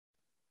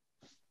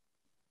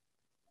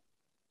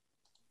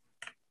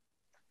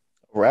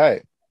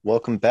Right.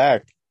 Welcome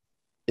back.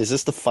 Is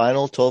this the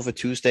final Tolva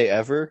Tuesday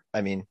ever?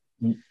 I mean,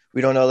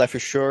 we don't know that for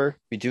sure.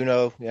 We do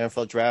know the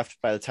NFL draft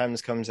by the time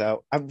this comes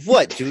out.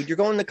 What, dude? You're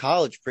going to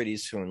college pretty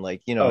soon.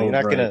 Like, Oh, right. you're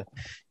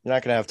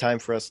not gonna have time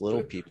for us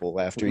little people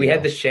after, We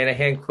had the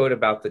Shanahan quote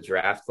about the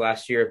draft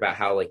last year about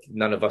how like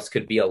none of us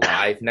could be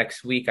alive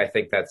next week. I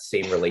think that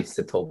same relates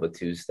to Tolba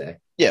Tuesday.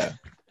 yeah.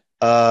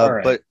 All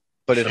right.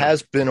 But it Sure.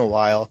 has been a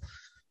while.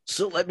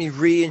 So let me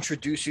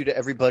reintroduce you to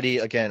everybody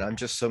again. I'm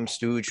just some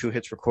stooge who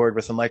hits record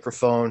with a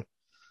microphone.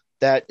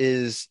 That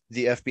is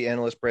the FB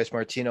analyst Bryce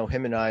Martino.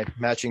 Him and I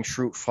matching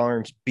Shroot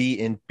Farms B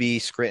and B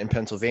Scranton,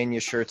 Pennsylvania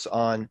shirts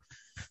on.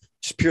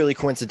 Just purely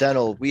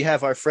coincidental. We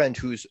have our friend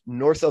who's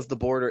north of the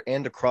border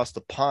and across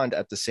the pond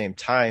at the same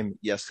time,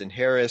 Iestyn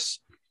Harris.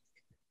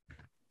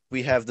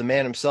 We have the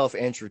man himself,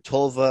 Andrew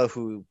Tolva,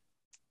 who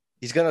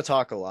he's going to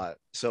talk a lot.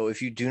 So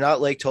if you do not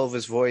like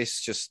Tolva's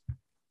voice, just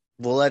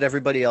we'll let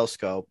everybody else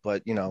go.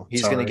 But, he's going to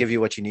Sorry. give you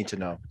what you need to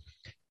know.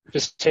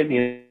 Just hit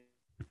me.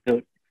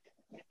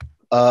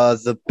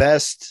 The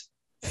best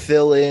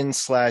fill in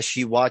slash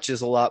he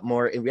watches a lot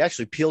more. And we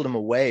actually peeled him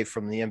away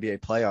from the NBA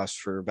playoffs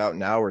for about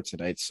an hour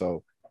tonight.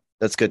 So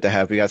that's good to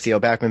have. We got Theo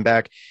Backman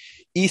back.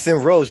 Ethan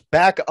Rose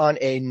back on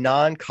a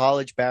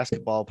non-college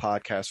basketball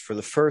podcast for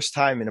the first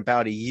time in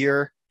about a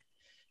year.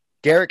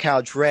 Garrett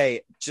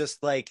Cowdre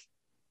just like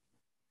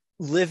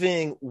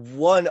living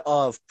one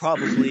of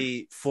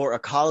probably for a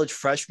college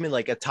freshman,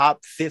 like a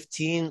top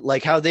 15,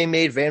 like how they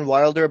made Van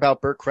Wilder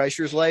about Burt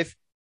Kreischer's life.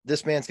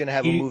 This man's going to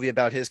have a He movie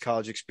about his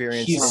college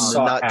experience he's in the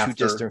sought not too after.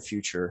 distant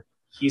future.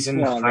 He's in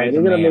No, high man,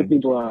 you're gonna make me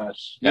demand.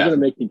 blush. You're Yeah,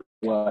 gonna make me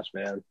blush,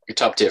 man. you're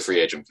top tier free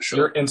agent for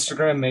Your sure.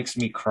 Instagram makes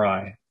me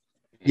cry.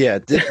 Yeah,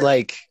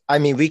 I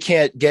mean, we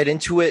can't get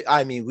into it.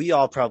 I mean, we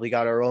all probably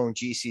got our own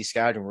GC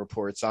scouting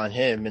reports on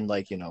him and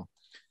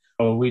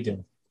Oh, we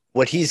do.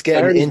 what he's I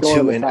getting heard he's going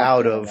into the and top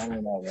out 10. of. I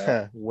don't know,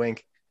 man.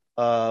 Wink.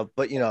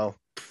 But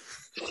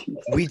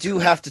we do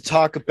have to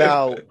talk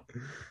about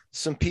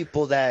some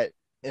people that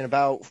in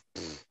about,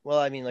 well,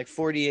 I mean, like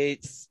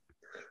 48,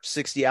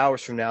 60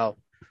 hours from now,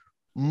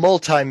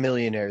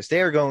 multimillionaires.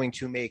 They are going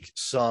to make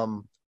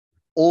some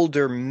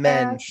older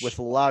men with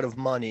a lot of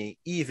money,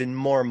 even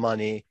more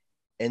money,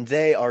 and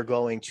they are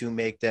going to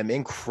make them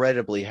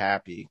incredibly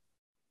happy.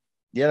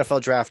 The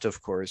NFL draft,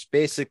 of course.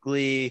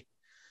 Basically,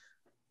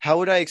 how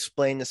would I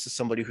explain this to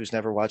somebody who's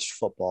never watched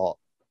football?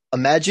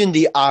 Imagine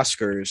the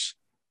Oscars,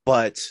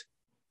 but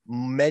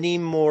many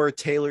more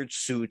tailored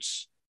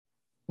suits,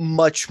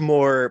 much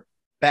more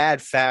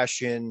bad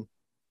fashion,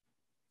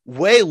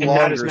 way And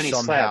not as longer many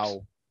somehow.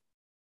 slaps.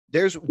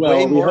 There's way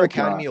Well, we more hope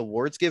Academy not.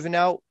 Awards given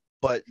out,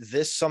 but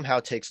this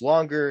somehow takes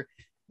longer.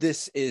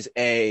 This is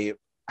a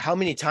how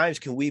many times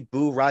can we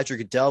boo Roger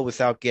Goodell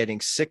without getting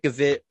sick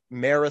of it?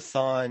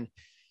 Marathon.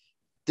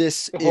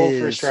 This The whole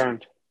first is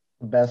round.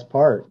 The best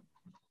part.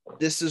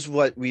 this is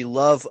what we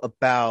love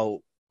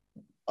about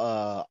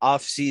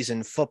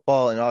off-season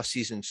football and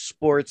off-season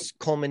sports,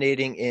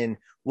 culminating in,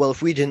 well,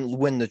 if we didn't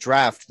win the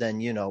draft, then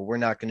we're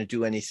not going to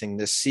do anything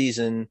this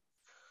season.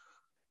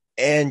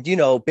 And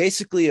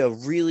basically a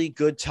really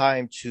good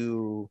time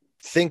to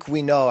think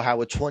we know how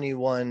a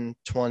 21,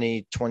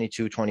 20,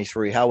 22,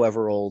 23,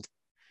 however old,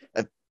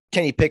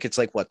 Kenny Pickett's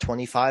like what,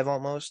 25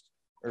 almost,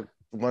 or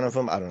one of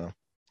them, I don't know.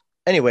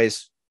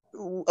 Anyways,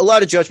 a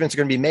lot of judgments are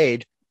going to be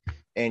made,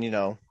 and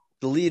the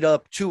lead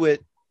up to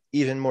it,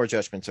 even more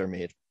judgments are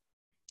made.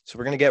 So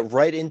we're going to get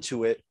right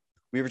into it.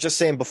 We were just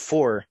saying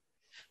before,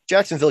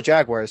 Jacksonville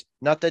Jaguars,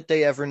 not that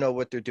they ever know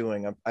what they're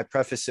doing. I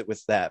preface it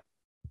with that,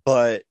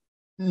 but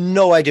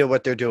no idea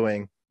what they're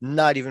doing,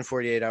 not even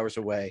 48 hours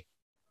away.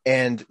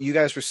 And you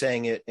guys were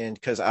saying it, and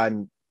because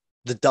I'm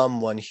the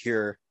dumb one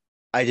here,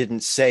 I didn't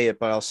say it,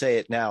 but I'll say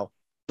it now.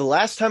 The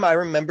last time I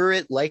remember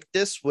it like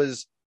this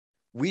was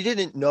we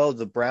didn't know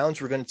the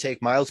Browns were going to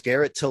take Myles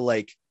Garrett till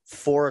like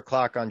 4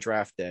 o'clock on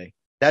draft day.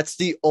 That's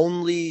the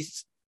only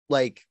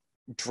like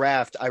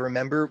draft I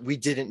remember we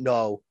didn't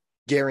know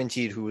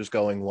guaranteed who was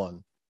going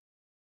one.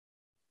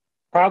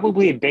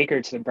 Probably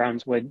Baker to the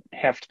Browns would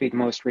have to be the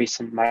most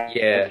recent, in my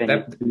Yeah, opinion.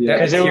 that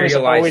Because it was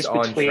materialized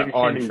always between him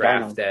on and draft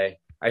Donald. day.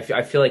 I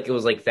feel like it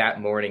was like that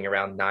morning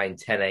around 9,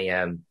 10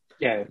 a.m.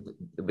 Yeah.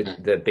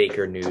 The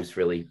Baker news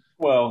really.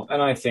 Well,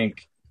 and I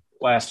think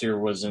last year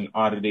was an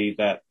oddity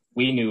that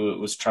we knew it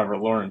was Trevor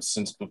Lawrence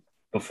since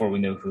before we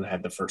knew who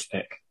had the first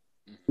pick.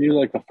 We were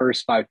like the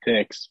first five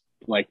picks,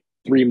 like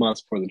 3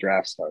 months before the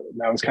draft started.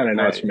 That was kind of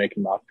nice Right. for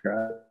making mock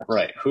drafts.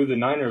 Right. Who the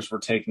Niners were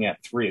taking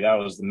at 3, that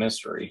was the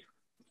mystery.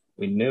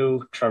 We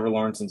knew Trevor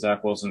Lawrence and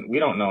Zach Wilson. We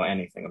don't know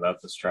anything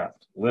about this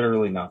draft.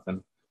 Literally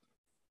nothing.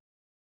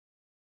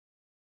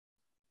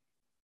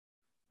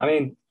 I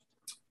mean,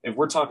 if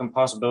we're talking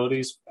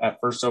possibilities at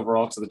first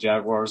overall to the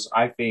Jaguars,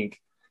 I think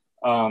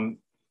the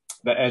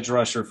edge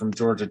rusher from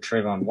Georgia,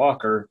 Trayvon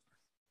Walker,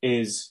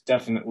 is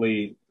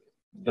definitely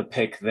the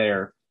pick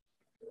there.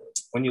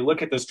 When you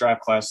look at this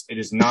draft class, it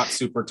is not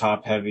super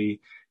top heavy,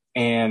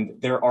 and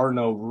there are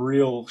no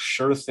real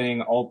sure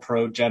thing all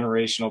pro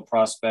generational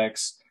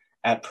prospects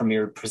at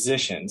premier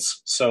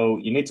positions. So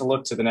you need to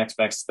look to the next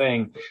best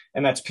thing,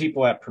 and that's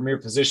people at premier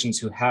positions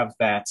who have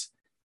that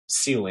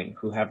ceiling,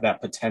 who have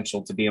that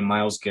potential to be a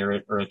Myles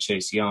Garrett or a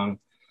Chase Young.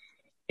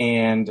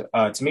 And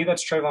to me,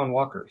 that's Trayvon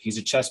Walker. He's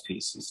a chess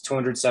piece. He's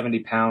 270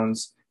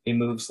 pounds. He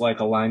moves like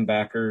a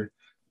linebacker,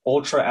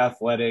 ultra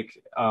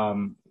athletic.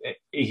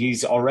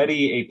 He's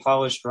already a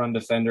polished run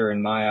defender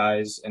in my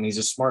eyes, and he's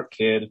a smart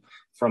kid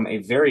from a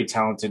very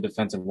talented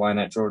defensive line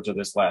at Georgia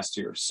this last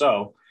year.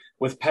 So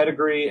with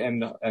pedigree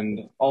and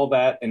all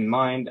that in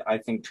mind, I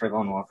think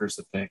Trayvon Walker's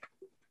the pick.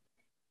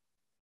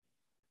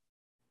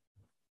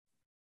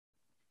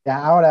 Yeah,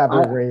 I would have to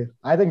agree.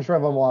 I think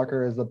Trevor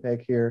Walker is the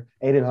pick here.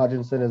 Aiden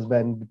Hutchinson has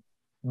been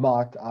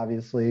mocked,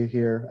 obviously,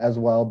 here as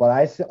well. But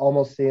I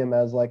almost see him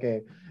as like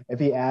if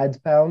he adds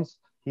pounds,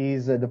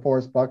 he's a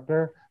DeForest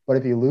Buckner. But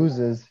if he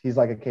loses, he's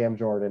like a Cam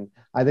Jordan.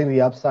 I think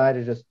the upside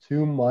is just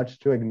too much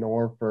to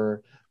ignore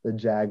for the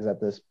Jags at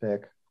this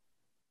pick.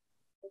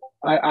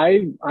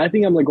 I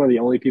think I'm like one of the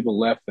only people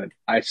left that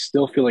I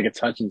still feel like it's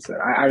Hutchinson.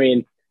 I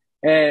mean,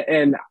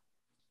 and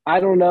I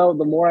don't know.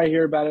 The more I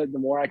hear about it, the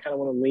more I kind of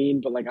want to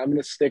lean, but like I'm going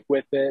to stick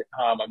with it.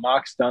 My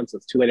mock's done, so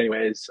it's too late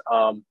anyways.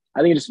 I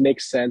think it just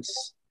makes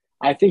sense.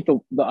 I think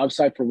the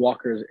upside for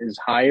Walker is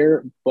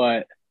higher,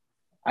 but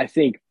I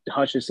think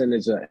Hutchinson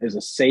is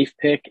a safe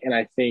pick, and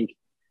I think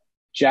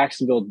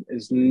Jacksonville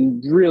is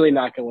really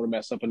not going to want to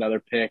mess up another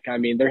pick. I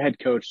mean, their head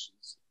coach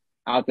is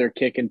out there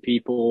kicking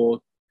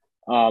people.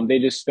 They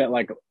just spent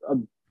like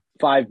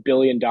 $5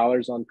 billion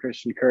on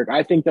Christian Kirk.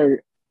 I think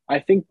they're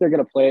going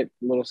to play it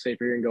a little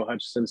safer here and go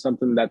Hutchinson,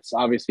 something that's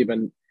obviously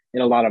been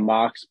in a lot of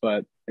mocks,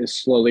 but is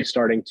slowly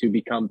starting to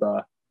become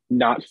the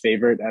not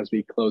favorite as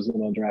we close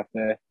in on draft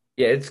day.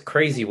 Yeah, it's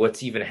crazy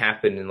what's even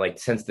happened in like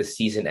since the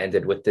season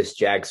ended with this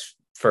Jags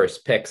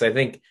first picks. I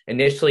think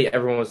initially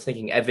everyone was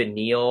thinking Evan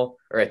Neal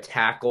or a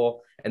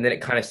tackle, and then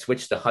it kind of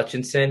switched to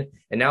Hutchinson,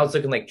 and now it's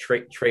looking like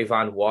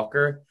Trayvon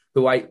Walker,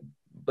 who I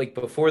like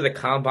before the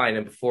combine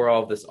and before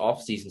all of this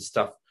offseason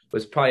stuff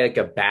was probably like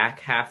a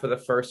back half of the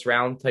first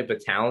round type of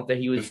talent that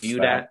he was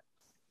viewed at.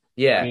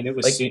 Yeah. I mean, it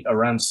was like,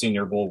 around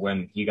Senior Bowl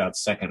when he got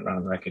second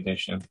round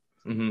recognition.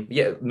 Mm-hmm.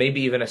 Yeah,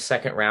 maybe even a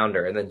second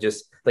rounder. And then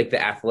just like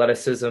the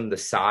athleticism, the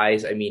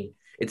size. I mean,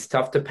 it's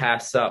tough to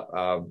pass up.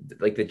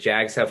 Like the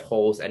Jags have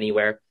holes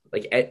anywhere.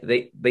 Like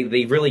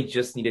they really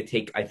just need to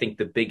take, I think,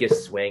 the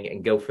biggest swing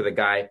and go for the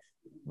guy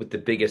with the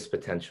biggest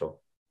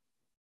potential.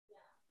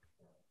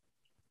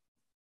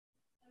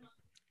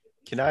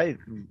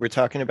 We're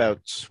talking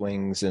about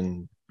swings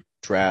and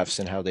drafts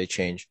and how they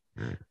change.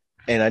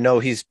 And I know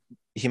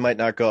he might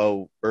not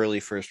go early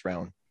first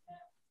round,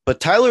 but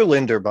Tyler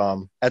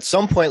Linderbaum at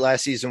some point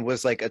last season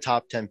was like a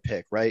top 10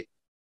 pick, right?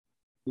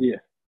 Yeah,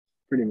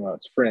 pretty much.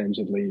 Fringe,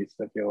 at least,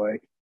 I feel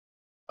like.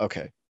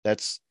 Okay.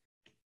 That's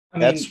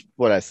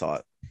what I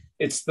thought.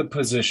 It's the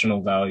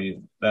positional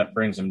value that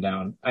brings him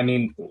down. I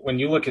mean, when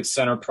you look at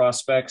center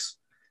prospects,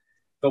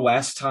 the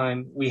last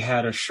time we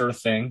had a sure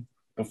thing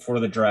before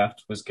the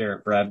draft was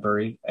Garrett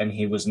Bradbury, and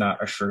he was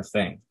not a sure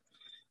thing.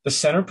 The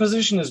center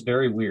position is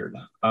very weird.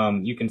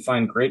 You can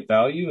find great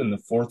value in the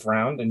fourth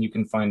round, and you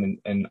can find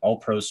an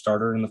all-pro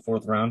starter in the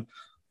fourth round,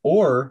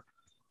 or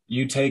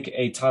you take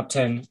a top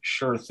 10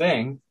 sure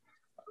thing,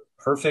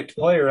 perfect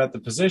player at the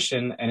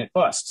position, and it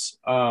busts.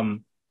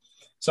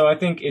 So I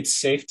think it's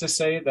safe to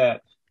say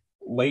that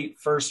late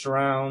first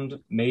round,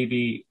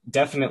 maybe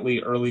definitely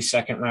early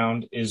second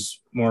round is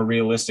more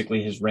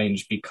realistically his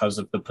range because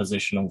of the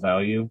positional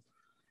value.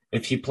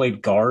 If he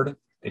played guard,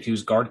 if he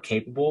was guard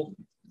capable,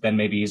 then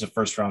maybe he's a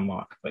first round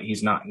lock, but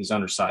he's not. He's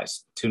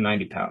undersized,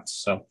 290 pounds.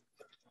 So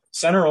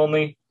center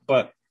only,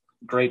 but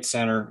great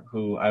center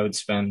who I would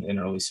spend an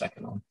early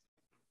second on.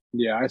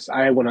 Yeah,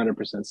 I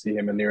 100% see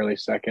him in the early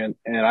second,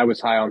 and I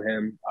was high on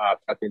him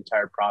throughout the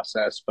entire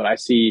process, but I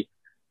see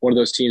one of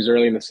those teams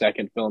early in the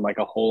second filling like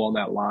a hole on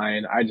that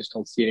line. I just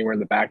don't see anywhere in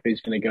the back that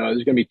he's going to go.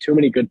 There's going to be too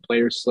many good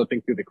players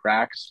slipping through the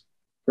cracks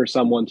for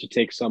someone to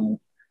take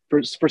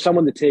for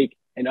someone to take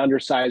an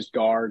undersized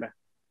guard,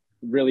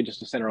 really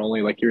just a center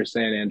only, like you were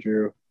saying,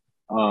 Andrew.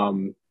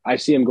 I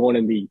see him going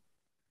in the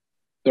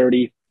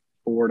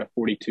 34 to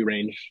 42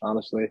 range,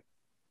 honestly.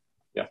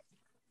 Yeah.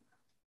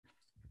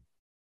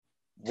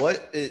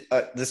 What is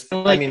this?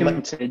 I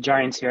mean, to the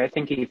Giants here. I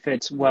think he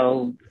fits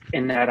well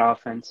in that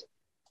offense.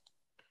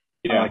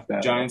 Yeah, I like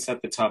that. Giants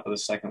at the top of the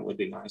second would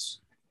be nice.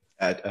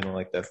 I don't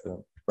like that for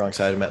them. Wrong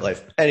side of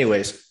MetLife.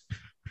 Anyways,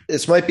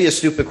 this might be a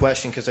stupid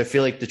question because I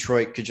feel like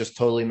Detroit could just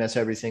totally mess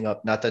everything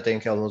up. Not that Dan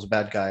Campbell was a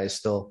bad guy. I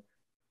still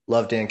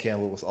love Dan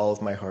Campbell with all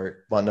of my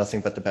heart. Want nothing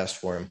but the best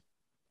for him.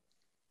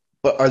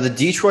 But are the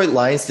Detroit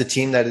Lions the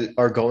team that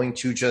are going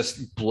to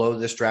just blow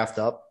this draft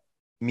up?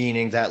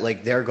 Meaning that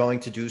like they're going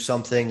to do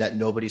something that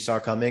nobody saw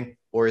coming?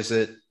 Or is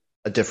it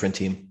a different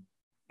team?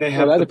 They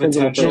have the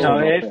potential.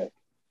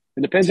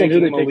 It depends on who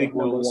they pick at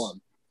number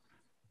one.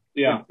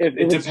 Yeah. If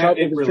it's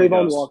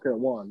Trayvon Walker at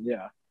one,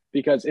 yeah.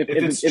 Because if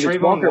it's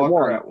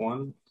Walker at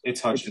one, it's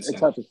Hutchinson.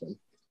 It's Hutchinson.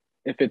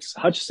 If it's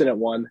Hutchinson at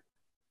one,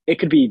 it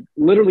could be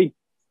literally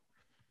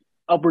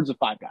upwards of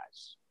five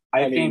guys.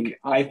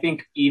 I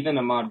think even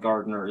Ahmad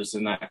Gardner is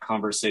in that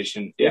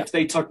conversation. Yeah. If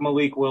they took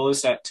Malik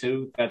Willis at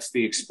 2, that's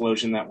the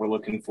explosion that we're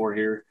looking for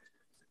here.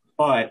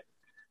 But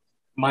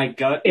my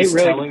gut is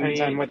really telling depends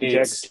me on what the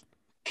it's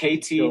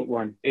Jags KT,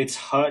 one. it's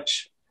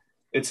Hutch,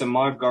 it's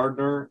Ahmad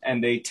Gardner,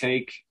 and they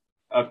take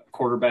a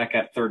quarterback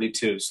at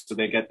 32, so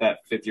they get that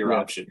fifth-year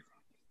option.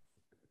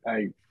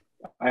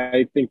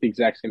 I think the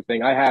exact same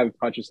thing. I have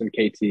Hutchinson,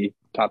 KT,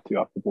 top 2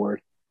 off the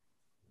board.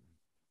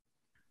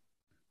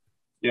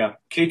 Yeah,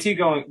 KT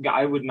going.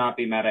 I would not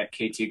be mad at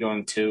KT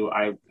going 2.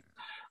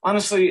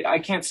 Honestly, I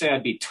can't say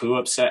I'd be too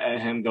upset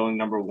at him going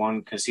number 1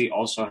 because he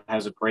also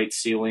has a great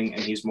ceiling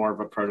and he's more of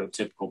a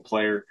prototypical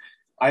player.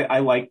 I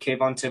like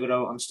Kayvon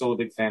Thibodeau. I'm still a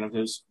big fan of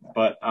his,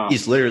 but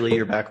he's literally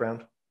your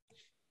background.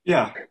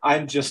 Yeah,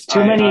 I'm just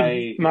too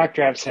many mock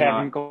drafts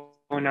have him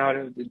going out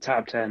of the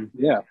top 10.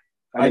 Yeah,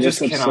 I just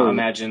cannot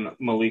imagine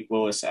Malik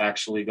Willis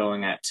actually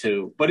going at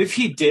 2. But if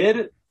he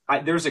did,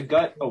 there's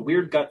a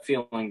weird gut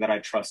feeling that I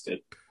trusted.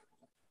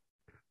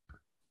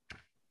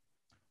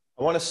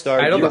 I want to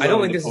start. I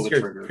don't think this is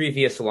your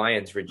previous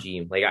Lions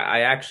regime. Like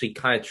I actually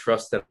kind of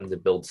trust them to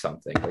build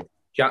something. Like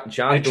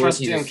John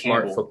Dorsey's a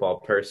smart football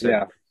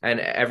person, and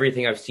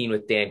everything I've seen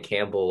with Dan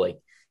Campbell like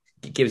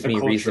gives me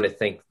reason to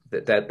think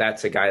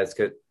that's a guy that's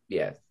good.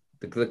 Yeah,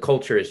 the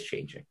culture is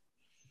changing.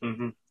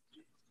 Mm-hmm.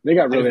 They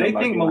got really. If they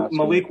think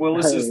Malik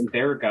Willis is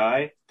their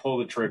guy, pull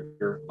the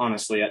trigger.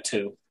 Honestly, at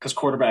 2, because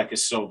quarterback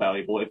is so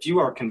valuable. If you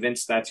are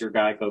convinced that's your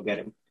guy, go get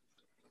him.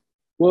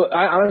 Well,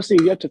 honestly,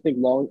 you have to think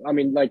long. I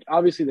mean, like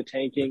obviously the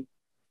tanking,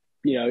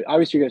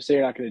 obviously you're going to say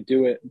you're not going to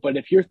do it. But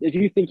if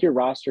you think your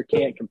roster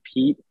can't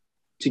compete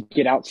to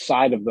get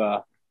outside of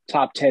the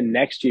top 10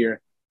 next year,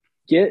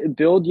 get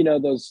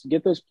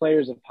those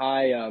players of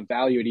high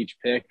value at each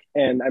pick.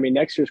 And I mean,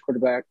 next year's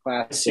quarterback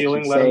class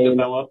ceiling, let him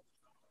develop.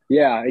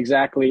 Yeah,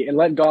 exactly. And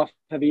let Goff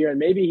have a year. And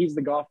maybe he's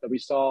the Goff that we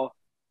saw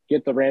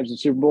get the Rams in the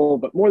Super Bowl,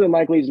 but more than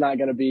likely he's not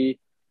going to be.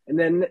 And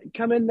then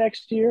come in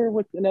next year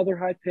with another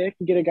high pick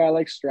and get a guy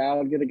like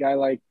Stroud, get a guy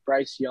like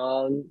Bryce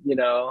Young,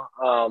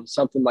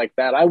 something like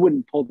that. I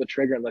wouldn't pull the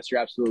trigger unless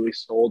you're absolutely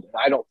sold. And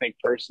I don't think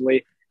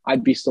personally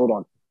I'd be sold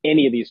on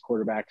any of these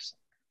quarterbacks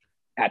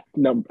at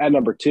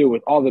number 2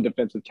 with all the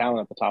defensive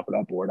talent at the top of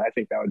that board. I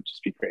think that would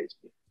just be crazy.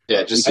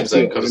 Yeah, it just seems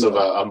like sort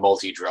of a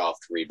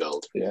multi-draft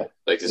rebuild. Yeah,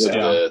 like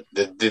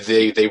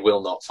they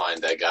will not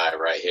find their guy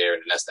right here,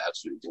 and unless they're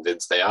absolutely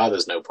convinced they are,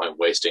 there's no point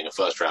wasting a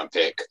first-round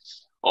pick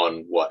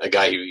on a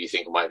guy who you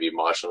think might be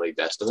marginally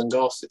better than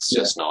Goff. It's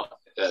just not.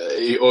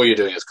 All you're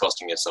doing is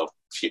costing yourself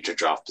future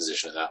draft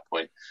position at that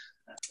point.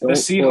 The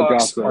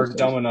Seahawks are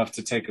dumb enough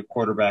to take a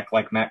quarterback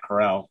like Matt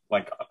Corral,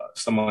 like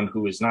someone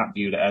who is not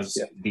viewed as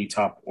the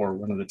top or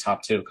one of the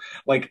top 2.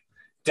 Like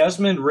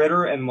Desmond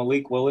Ridder and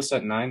Malik Willis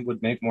at 9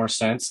 would make more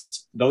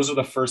sense. Those are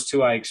the first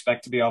 2 I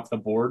expect to be off the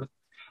board.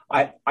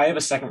 I have a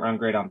 2nd-round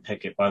grade on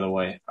Pickett, by the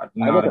way. I'm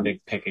not a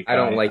big Pickett guy. I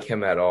don't like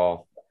him at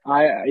all.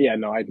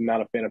 I'm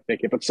not a fan of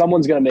Pickett, but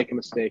someone's going to make a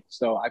mistake.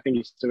 So I think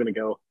he's still going to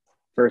go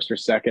 1st or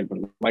 2nd. But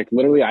like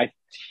literally, I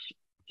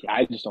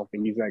just don't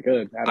think he's that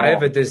good. I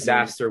have a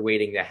disaster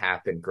waiting to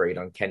happen grade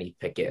on Kenny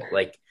Pickett.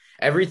 Like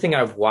everything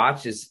I've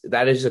watched is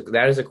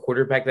a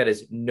quarterback that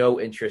has no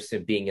interest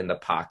in being in the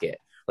pocket.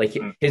 Like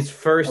his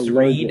first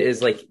read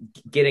is like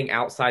getting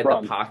outside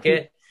the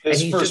pocket.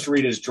 His first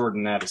read is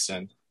Jordan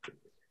Addison.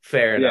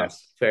 Fair enough.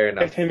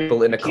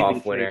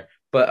 Biletnikoff winner.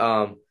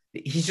 But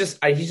he's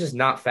just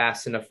not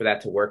fast enough for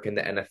that to work in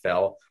the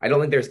NFL. I don't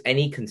think there's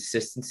any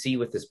consistency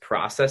with his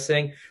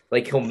processing.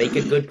 Like he'll make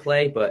a good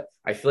play, but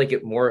I feel like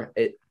it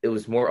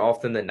was more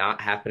often than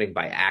not happening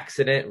by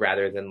accident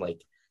rather than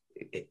like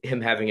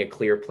him having a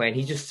clear plan.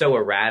 He's just so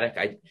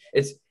erratic.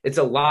 It's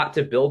a lot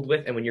to build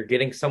with, and when you're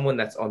getting someone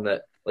that's on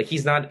the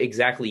he's not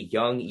exactly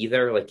young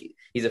either. Like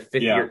he's a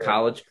 5th-year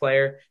college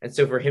player, and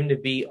so for him to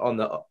be on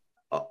the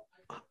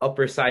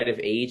upper side of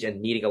age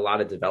and needing a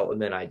lot of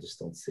development, I just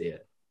don't see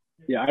it.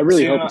 Yeah, I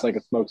really hope it's like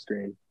a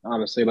smokescreen,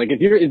 honestly. Like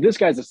if this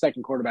guy's a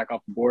 2nd quarterback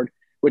off the board,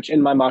 which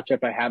in my mock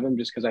draft I have him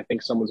just because I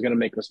think someone's going to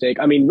make a mistake.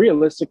 I mean,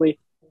 realistically,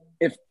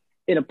 if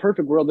in a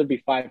perfect world there'd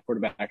be 5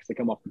 quarterbacks that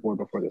come off the board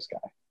before this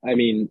guy. I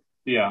mean,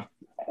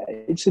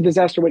 it's a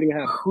disaster waiting to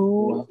happen.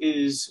 Who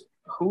is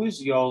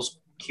y'all's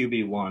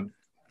QB1?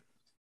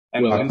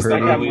 And when's the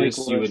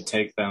earliest you would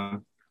take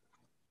them?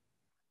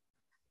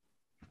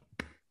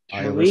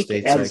 Iowa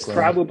State Cyclone.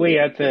 Probably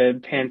at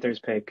the Panthers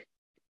pick.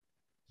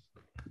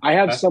 I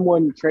have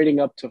someone trading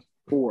up to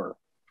 4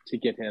 to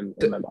get him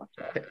in my mock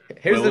draft.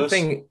 Here's the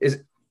thing: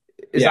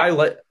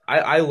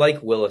 I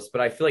like Willis,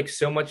 but I feel like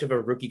so much of a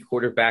rookie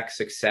quarterback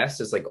success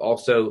is like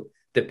also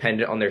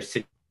dependent on their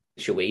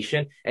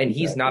situation, and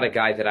he's not a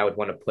guy that I would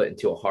want to put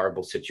into a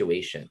horrible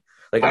situation.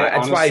 Like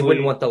that's why I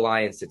wouldn't want the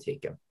Lions to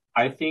take him.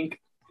 I think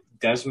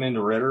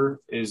Desmond Ridder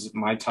is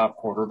my top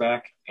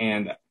quarterback,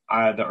 and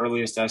the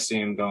earliest I see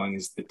him going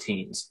is the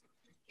teens.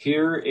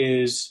 Here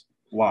is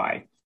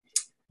why.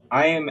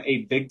 I am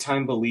a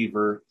big-time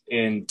believer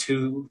in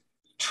 2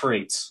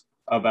 traits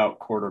about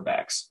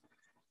quarterbacks.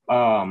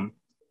 Number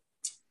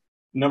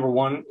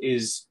 1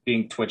 is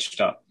being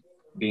twitched up,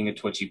 being a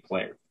twitchy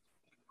player.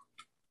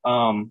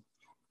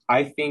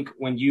 I think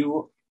when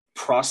you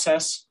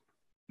process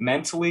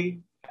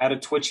mentally at a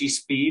twitchy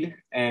speed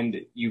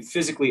and you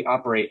physically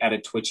operate at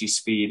a twitchy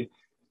speed,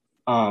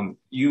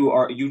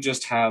 you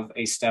just have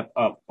a step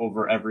up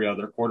over every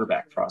other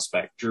quarterback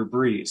prospect. Drew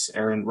Brees,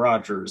 Aaron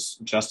Rodgers,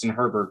 Justin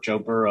Herbert, Joe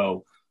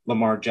Burrow,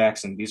 Lamar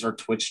Jackson. These are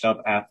twitched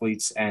up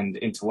athletes and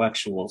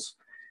intellectuals.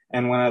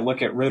 And when I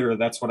look at Ridder,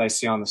 that's what I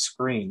see on the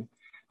screen.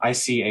 I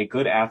see a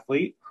good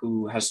athlete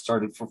who has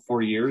started for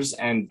 4 years,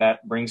 and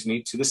that brings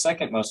me to the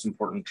second most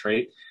important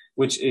trait,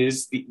 which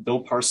is the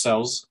Bill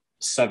Parcells'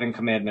 7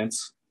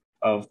 commandments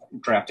of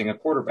drafting a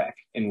quarterback,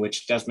 in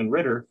which Desmond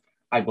Ridder,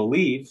 I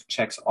believe,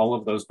 checks all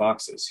of those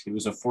boxes. He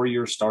was a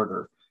 4-year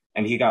starter,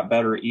 and he got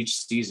better each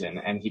season,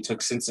 and he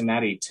took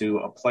Cincinnati to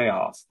a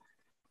playoff.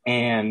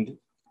 And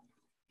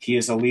he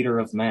is a leader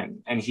of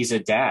men, and he's a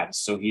dad,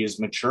 so he is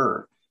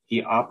mature.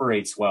 He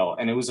operates well,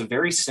 and it was a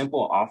very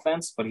simple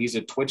offense, but he's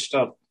a twitched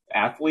up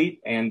athlete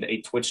and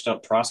a twitched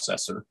up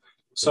processor.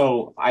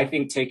 So I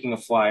think taking a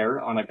flyer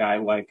on a guy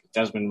like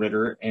Desmond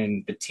Ridder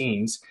in the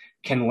teens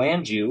can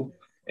land you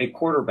a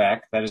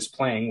quarterback that is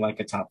playing like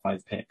a top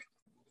 5 pick.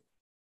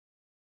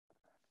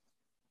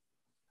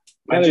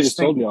 I just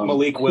think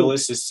Malik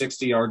Willis is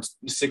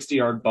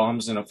 60-yard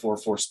bombs and a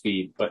 4.4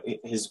 speed, but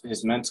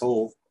his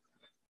mental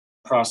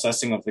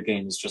processing of the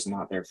game is just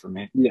not there for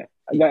me. Yeah,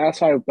 that's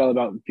how I felt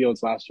about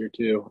Fields last year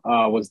too.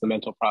 Was the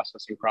mental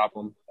processing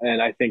problem,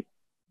 and I think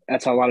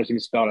that's how a lot of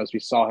teams felt as we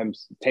saw him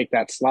take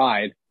that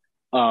slide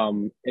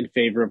in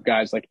favor of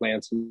guys like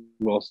Lance and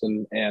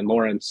Wilson and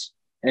Lawrence.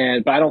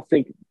 But I don't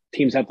think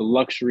teams have the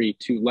luxury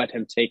to let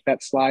him take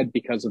that slide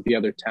because of the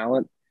other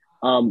talent.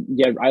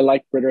 Yeah, I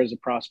like Ridder as a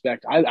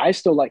prospect. I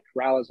still like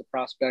Corral as a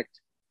prospect.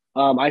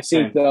 I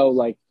think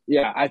though,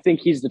 I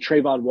think he's the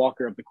Trayvon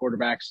Walker of the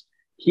quarterbacks.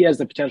 He has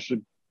the potential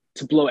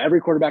to blow every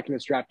quarterback in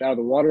this draft out of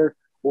the water,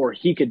 or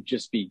he could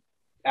just be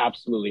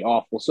absolutely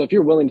awful. So if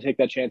you're willing to take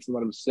that chance and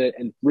let him sit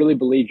and really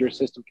believe your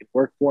system can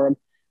work for him,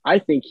 I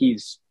think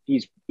he's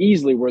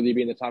easily worthy of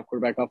being the top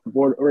quarterback off the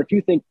board. Or if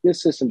you think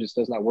this system just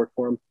does not work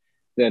for him,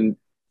 then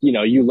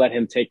you let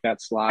him take that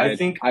slide. I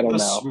think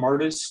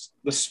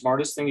the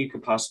smartest thing you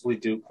could possibly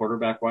do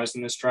quarterback wise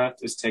in this draft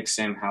is take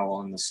Sam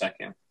Howell in the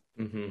second.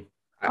 Mm-hmm.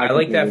 I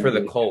like that for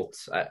the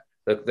Colts.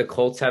 The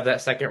Colts have that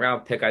second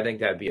round pick. I think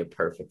that'd be a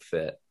perfect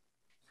fit.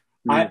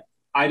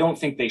 I don't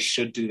think they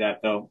should do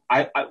that though.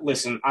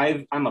 Listen,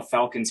 I'm a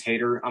Falcons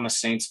hater. I'm a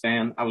Saints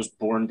fan. I was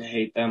born to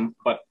hate them,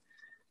 but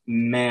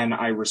man,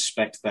 I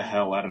respect the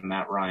hell out of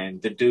Matt Ryan.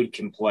 The dude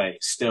can play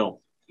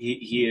still.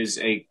 He is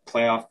a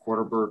playoff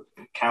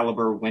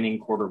caliber winning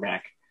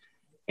quarterback.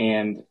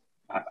 And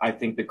I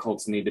think the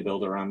Colts need to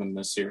build around him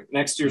this year.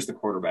 Next year's the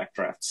quarterback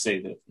draft.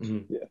 Save it.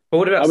 Mm-hmm. Yeah. But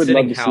what about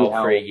sitting Howell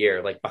for a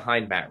year,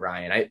 behind Matt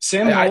Ryan?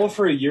 Sam Howell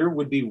for a year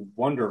would be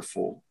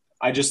wonderful.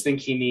 I just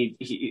think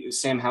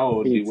Sam Howell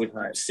would be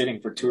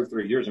sitting for 2 or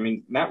 3 years. I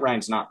mean, Matt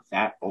Ryan's not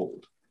that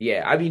old.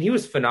 Yeah, I mean, he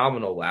was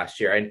phenomenal last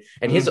year,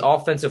 and his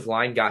offensive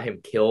line got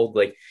him killed.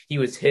 He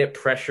was hit,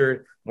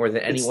 pressured more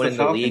than anyone in the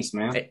Falcons, league,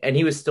 man. And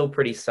he was still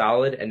pretty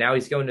solid. And now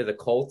he's going to the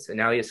Colts, and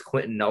now he has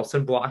Quentin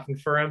Nelson blocking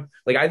for him.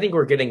 I think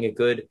we're getting a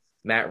good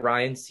Matt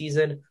Ryan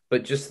season,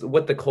 but just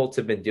what the Colts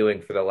have been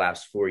doing for the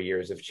last 4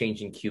 years of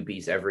changing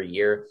QBs every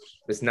year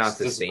is not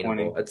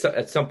sustainable.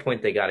 At some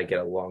point, they got to get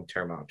a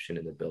long-term option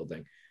in the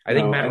building. I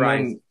think Matt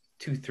Ryan,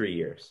 2-3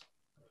 years.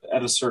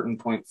 At a certain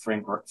point,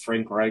 Frank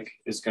Reich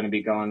is going to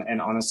be gone.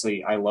 And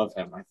honestly, I love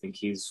him. I think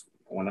he's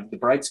one of the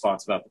bright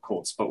spots about the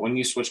Colts. But when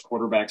you switch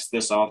quarterbacks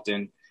this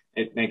often,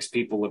 it makes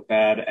people look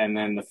bad, and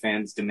then the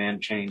fans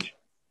demand change.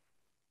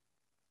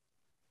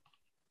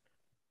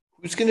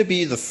 Who's going to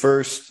be the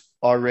first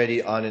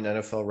already on an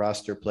NFL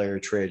roster player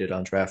traded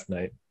on draft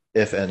night,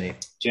 if any?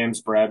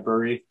 James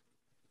Bradbury.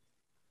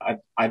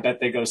 I bet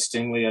they go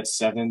Stingley at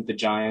 7. The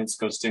Giants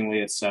go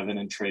Stingley at 7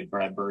 and trade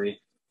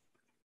Bradbury.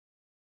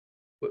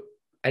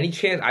 Any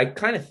chance? I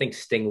kind of think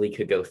Stingley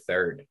could go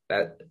 3rd.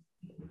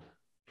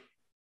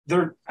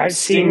 I've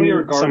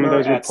seen some of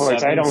those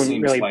reports. I don't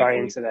really buy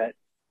into that.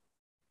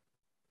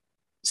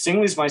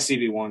 Stingley's my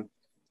CB1.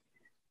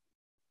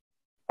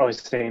 Oh,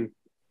 same.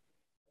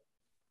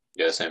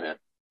 Yeah, same man.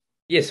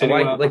 Yeah, so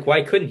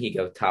why couldn't he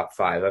go top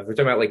 5? If we're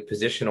talking about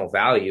positional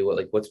value,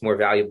 what's more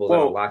valuable than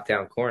a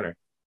lockdown corner?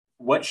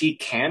 What he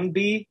can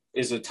be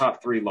is a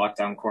top 3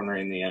 lockdown corner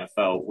in the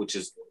NFL, which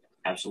is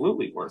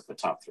absolutely worth the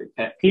top 3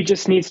 pick. He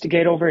just needs to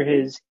get over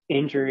his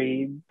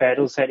injury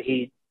battles that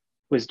he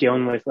was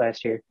dealing with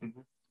last year.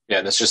 Mm-hmm. Yeah,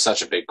 and it's just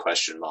such a big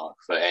question mark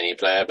for any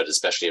player, but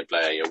especially a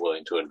player you're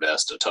willing to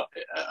invest a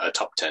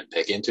top 10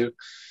 pick into.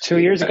 2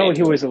 years ago,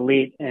 he was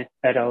elite at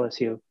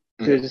LSU.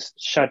 He was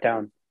shut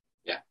down.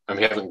 Yeah, and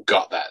we haven't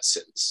got that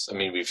since. I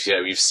mean, we've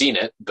seen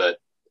it, but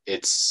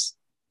it's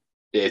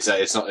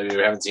not.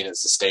 We haven't seen it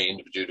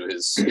sustained due to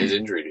his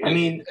injury. I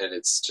mean, and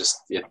it's just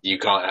you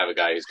can't have a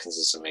guy who's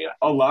consistently.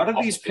 A lot of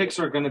these picks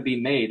are going to be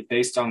made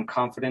based on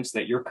confidence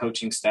that your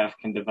coaching staff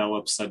can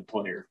develop said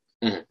player.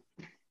 Mm-hmm.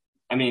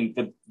 I mean,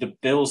 the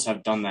Bills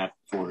have done that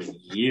for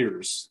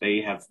years.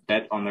 They have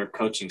bet on their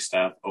coaching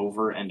staff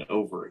over and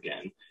over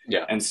again.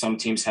 Yeah. And some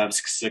teams have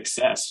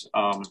success.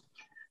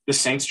 The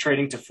Saints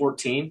trading to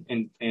 14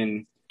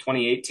 in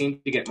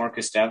 2018 to get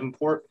Marcus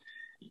Davenport.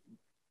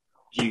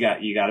 You got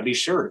to be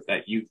sure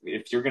that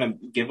if you're going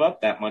to give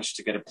up that much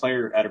to get a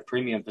player at a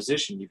premium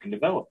position, you can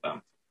develop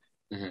them.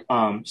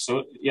 Mm-hmm.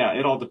 So yeah,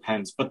 it all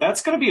depends, but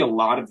that's going to be a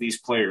lot of these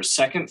players,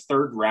 second,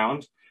 third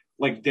round.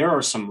 Like there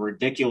are some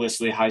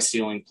ridiculously high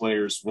ceiling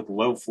players with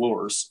low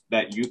floors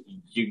that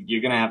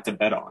you're going to have to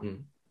bet on.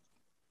 Mm-hmm.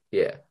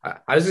 Yeah,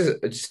 I was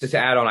just to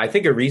add on, I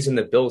think a reason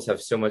the Bills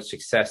have so much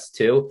success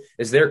too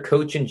is their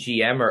coach and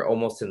GM are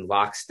almost in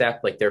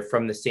lockstep, like they're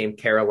from the same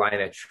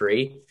Carolina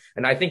tree.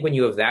 And I think when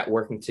you have that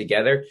working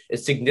together, it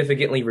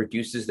significantly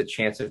reduces the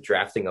chance of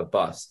drafting a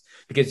bust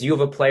because you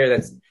have a player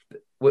that's,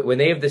 when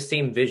they have the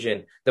same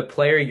vision, the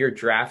player you're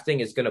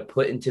drafting is going to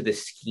put into the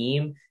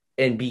scheme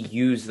and be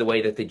used the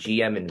way that the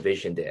GM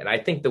envisioned it. And I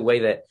think the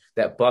way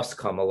that busts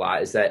come a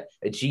lot is that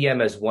a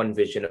GM has one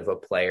vision of a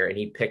player and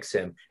he picks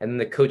him, and then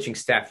the coaching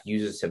staff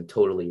uses him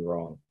totally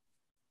wrong.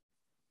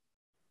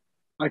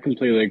 I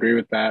completely agree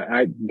with that.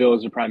 Bill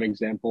is a prime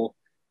example.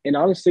 And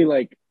honestly,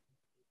 like,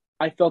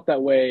 I felt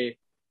that way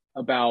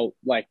about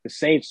like the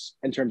Saints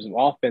in terms of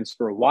offense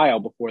for a while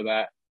before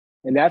that.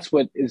 And that's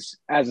what is,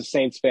 as a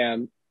Saints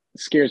fan,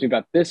 scares me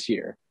about this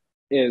year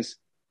is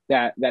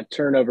that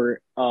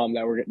turnover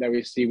that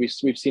we see. We've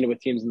seen it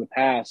with teams in the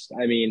past.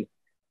 I mean,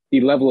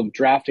 the level of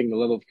drafting, the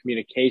level of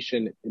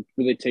communication, it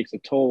really takes a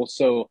toll.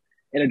 So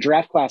in a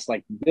draft class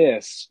like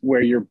this,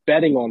 where you're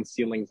betting on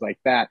ceilings like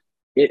that,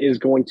 it is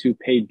going to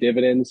pay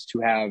dividends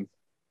to have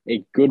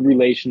a good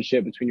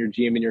relationship between your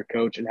GM and your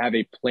coach and have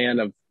a plan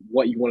of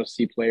what you want to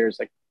see players.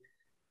 Like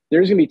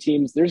there's going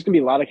to be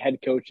a lot of head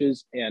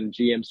coaches and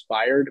GMs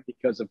fired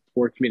because of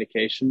poor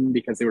communication,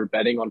 because they were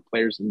betting on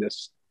players in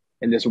this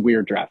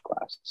weird draft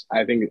class.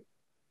 I think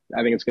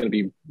it's going to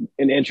be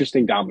an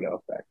interesting domino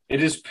effect.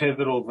 It is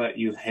pivotal that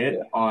you hit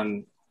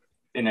on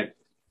in a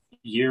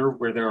year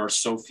where there are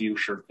so few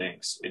sure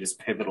things. It is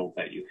pivotal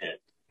that you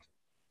hit.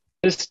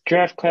 This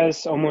draft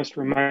class almost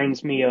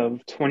reminds me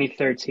of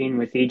 2013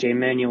 with EJ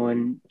Manuel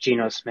and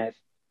Geno Smith.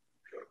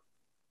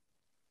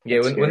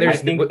 Yeah, I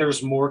think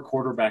there's more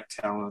quarterback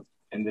talent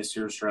in this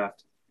year's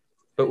draft.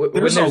 But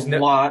there's a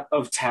lot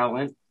of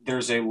talent.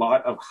 There's a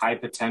lot of high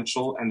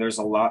potential, and there's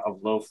a lot of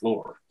low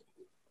floor.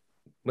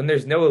 When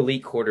there's no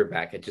elite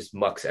quarterback, it just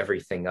mucks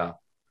everything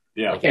up.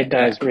 Yeah, it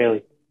does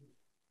really.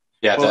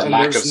 Yeah, the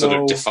lack of sort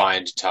of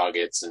defined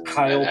targets and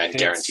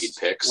guaranteed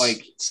picks.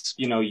 Like,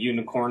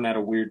 unicorn at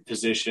a weird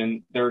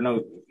position. There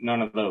are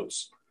none of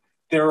those.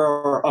 There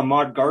are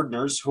Ahmad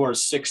Gardners who are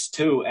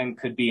 6'2" and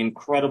could be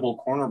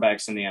incredible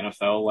cornerbacks in the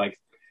NFL. Like,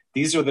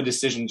 these are the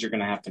decisions you're going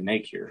to have to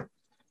make here.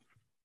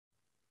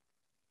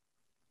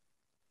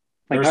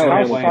 Like,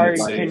 how far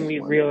can we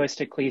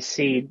realistically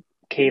see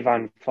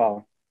Kayvon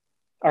fall?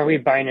 Are we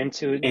buying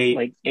into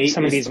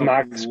some of these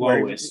mocks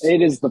where 8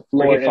 is the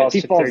floor? If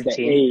he falls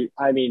to 8,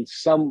 I mean,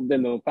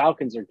 then the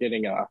Falcons are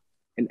getting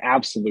an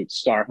absolute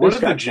star. What are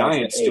the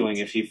Giants doing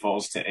if he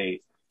falls to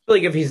 8?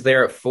 Like if he's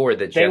there at 4,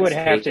 the Jets they would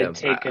have to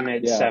take him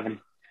at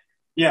 7.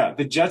 Yeah,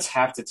 the Jets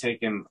have to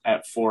take him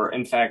at 4.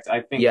 In fact,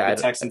 I think the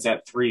Texans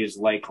at 3 is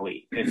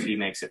likely if he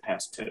makes it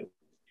past 2.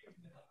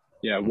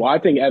 Yeah, well, I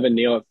think Evan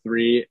Neal at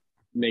 3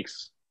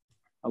 makes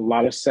a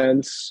lot of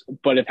sense.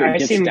 But if it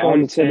gets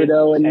down to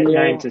Thibodeau and Neal,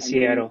 9 to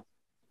Seattle.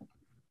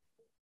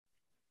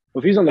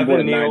 Well, if he's on the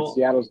board at 9,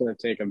 Seattle's going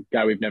to take a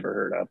guy we've never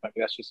heard of. I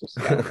mean, that's just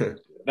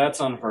that's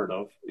unheard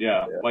of.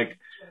 Yeah. Like,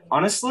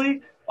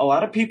 honestly, a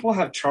lot of people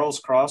have Charles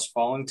Cross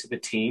falling to the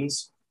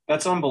teens.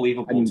 That's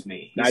unbelievable to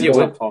me. He's a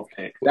top 12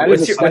 pick.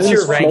 What's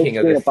your ranking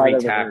of the 3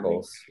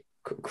 tackles?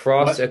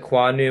 Cross,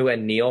 Ekwonu,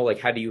 and Neal? Like,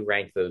 how do you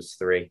rank those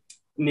 3?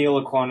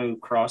 Neal, Ekwonu,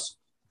 Cross.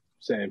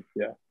 Same,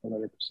 yeah,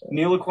 100%.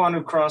 Neal,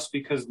 Ekwonu, Cross,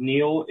 because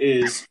Neal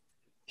is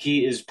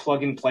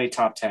plug and play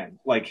top 10.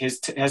 Like his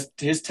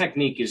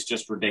technique is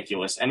just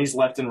ridiculous, and he's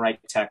left and right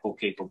tackle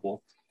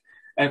capable.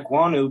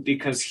 Ekwonu,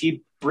 because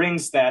he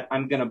brings that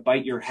I'm gonna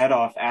bite your head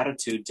off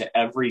attitude to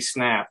every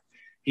snap.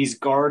 He's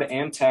guard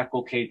and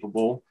tackle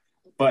capable,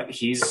 but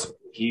he's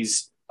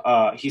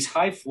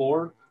high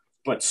floor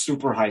but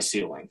super high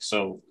ceiling.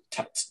 So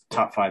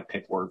top 5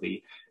 pick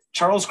worthy.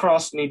 Charles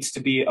Cross needs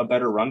to be a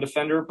better run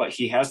defender, but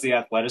he has the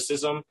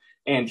athleticism,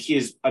 and he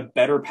is a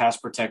better pass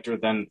protector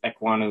than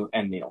Ekwonu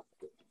and Neal.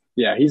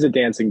 Yeah, he's a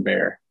dancing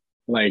bear.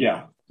 Like,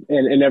 yeah,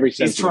 in every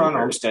sense. He's Teron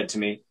Armstead to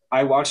me.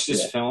 I watched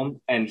his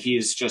film, and he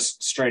is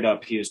just straight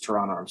up. He is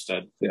Teron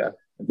Armstead. Yeah,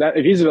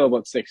 if he's available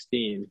at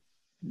 16,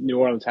 New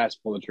Orleans has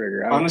to pull the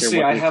trigger.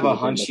 Honestly, I have a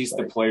hunch he's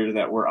the player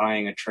that we're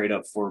eyeing a trade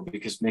up for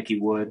because Mickey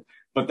would,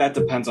 but that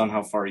depends on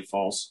how far he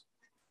falls.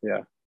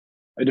 Yeah.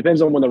 It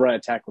depends on when the run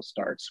at tackle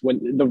starts.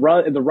 When the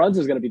runs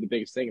is going to be the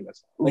biggest thing in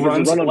this.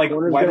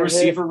 Wide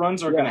receiver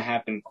runs are going to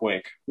happen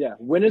quick. Yeah.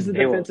 When is the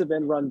defensive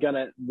end run going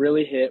to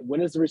really hit?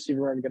 When is the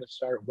receiver run going to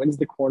start? When's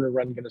the corner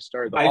run going to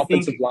start? The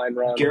offensive line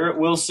run. Garrett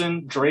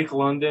Wilson, Drake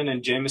London,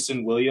 and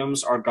Jameson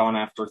Williams are gone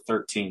after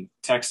 13.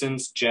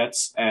 Texans,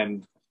 Jets,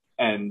 and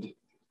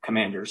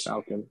Commanders.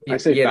 Falcon. Yeah, I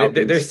say yeah,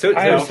 Falcons. there's such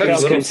Falcons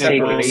little can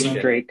take Wilson.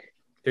 separation.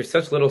 There's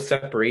such little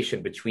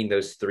separation between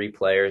those three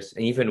players,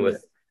 and even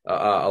with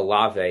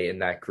Olave in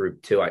that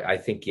group too. I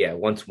think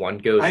once one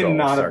goes, I'm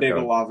not a big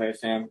going. Olave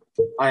fan.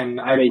 I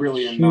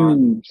really am not.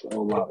 not.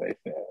 Olave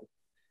fan.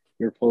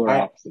 You're polar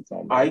opposites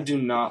on that. I do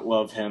not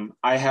love him.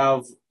 I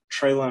have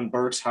Treylon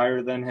Burks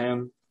higher than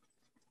him.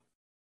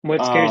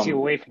 What scares you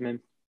away from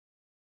him?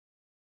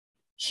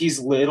 He's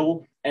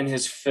little, and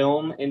his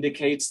film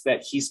indicates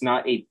that he's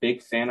not a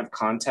big fan of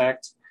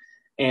contact.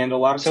 And a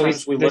lot of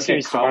times we look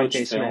at college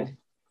film.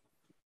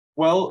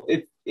 Well,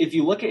 if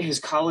you look at his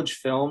college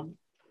film,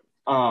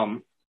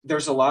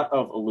 there's a lot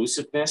of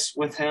elusiveness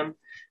with him.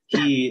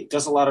 He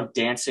does a lot of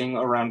dancing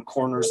around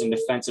corners and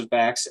defensive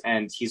backs,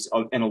 and he's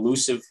an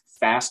elusive,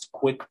 fast,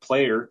 quick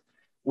player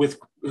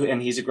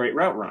and he's a great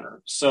route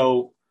runner.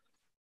 So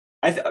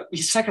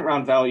he's second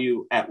round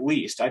value at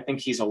least. I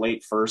think he's a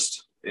late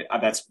first.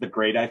 That's the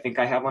grade I think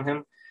I have on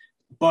him.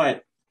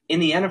 But in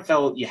the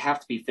NFL, you have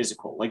to be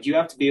physical. Like, you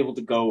have to be able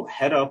to go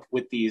head up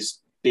with these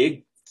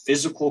big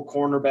physical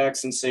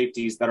cornerbacks and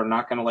safeties that are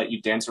not going to let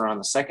you dance around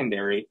the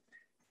secondary.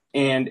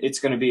 And it's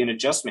going to be an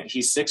adjustment.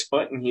 He's 6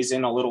 foot and he's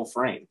in a little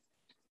frame.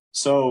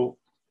 So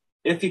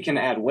if he can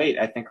add weight,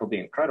 I think he'll be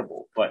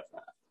incredible. But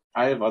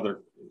I have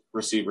other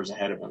receivers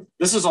ahead of him.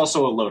 This is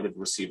also a loaded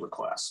receiver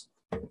class.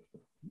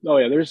 Oh,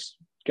 yeah. There's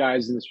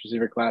guys in this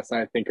receiver class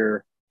that I think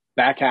are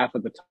back half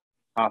of the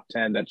top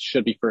 10 that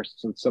should be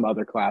first in some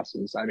other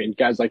classes. I mean,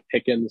 guys like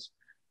Pickens,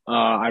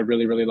 I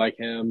really, really like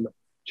him.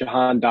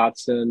 Jahan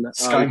Dotson.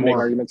 Sky Moore.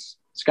 Arguments.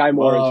 Sky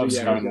Moore Love is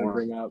Sky going to Moore.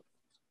 bring up.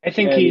 I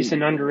think he's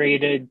an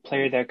underrated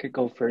player that could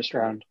go first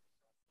round.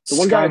 The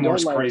one guy Sky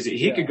Moore's like, crazy.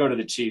 He could go to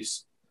the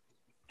Chiefs.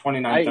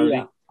 29,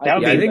 30.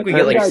 I think we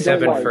get like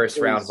 7 first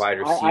round wide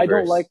receivers. I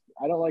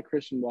don't like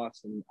Christian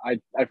Watson.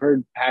 I've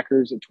heard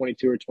Packers at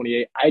 22 or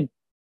 28.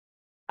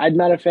 I'm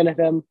not a fan of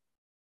him.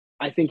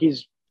 I think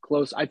he's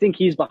close. I think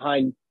he's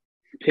behind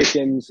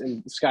Pickens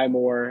and Sky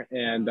Moore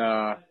and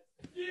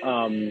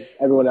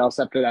everyone else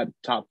after that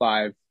top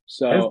 5.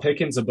 So I have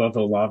Pickens above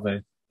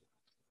Olave.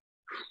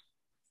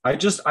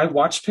 I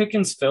watched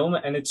Pickens' film,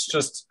 and it's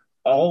just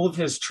all of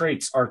his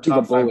traits are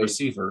top 5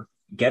 receiver.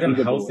 Get him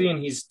healthy, and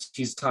he's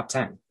top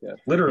 10. Yeah.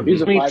 Literally.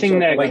 The only thing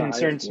that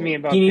concerns me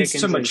about Pickens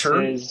to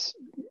mature.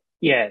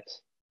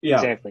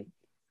 Exactly.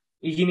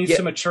 He needs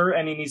to mature,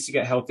 and he needs to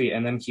get healthy,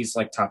 and then he's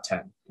like top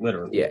 10,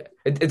 literally. Yeah,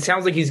 it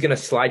sounds like he's going to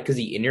slide because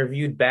he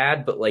interviewed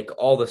bad, but like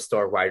all the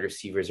star wide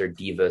receivers are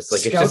divas.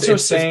 Like it's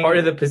just part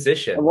of the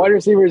position. A wide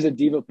receiver is a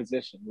diva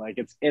position. Like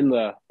it's in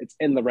the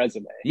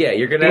resume. Yeah,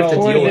 you're going to have to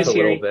deal with it a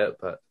little bit,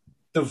 but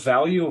the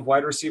value of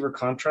wide receiver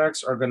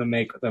contracts are going to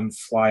make them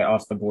fly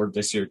off the board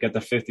this year. Get the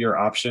 5th-year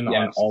option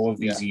on all of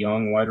these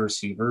young wide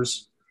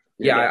receivers.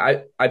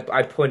 Yeah,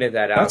 I pointed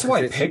that out. That's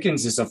why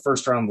Pickens is a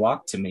first-round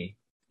lock to me.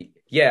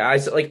 Yeah,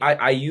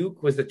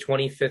 Ayuk was the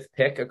 25th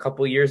pick a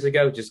couple years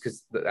ago, just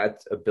because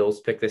that's a Bills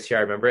pick this year.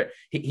 I remember it.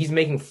 He's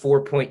making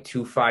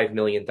 $4.25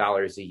 million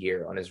a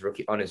year on his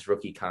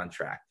rookie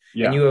contract.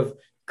 Yeah. And you have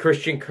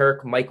Christian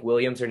Kirk, Mike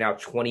Williams are now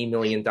 $20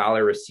 million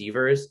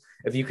receivers.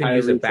 If you can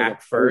use a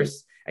back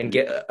first and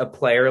get a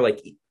player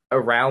like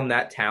around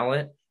that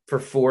talent for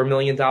 $4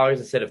 million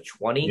instead of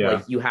 20,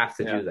 like you have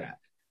to do that.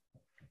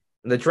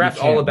 And the draft's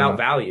all about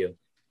value.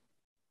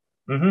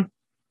 Mm-hmm.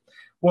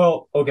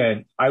 Well,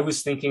 okay. I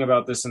was thinking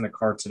about this in the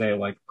car today.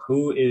 Like,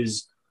 who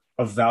is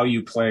a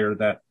value player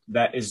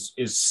that is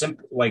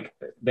simple? Like,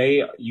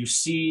 you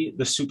see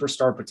the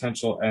superstar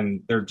potential,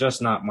 and they're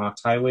just not mocked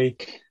highly.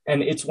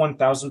 And it's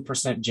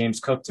 1,000% James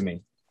Cook to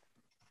me.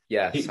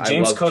 Yes,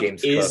 James Cook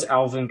is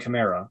Alvin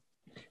Kamara.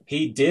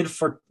 He did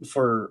for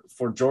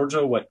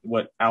Georgia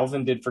what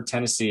Alvin did for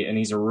Tennessee, and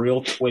he's a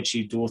real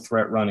twitchy dual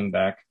threat running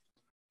back.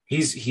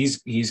 He's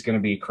going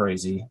to be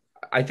crazy.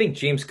 I think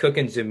James Cook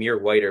and Zamir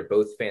White are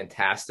both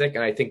fantastic,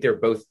 and I think they're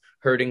both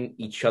hurting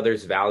each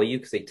other's value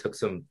because they took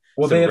some.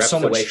 Well, some they have reps so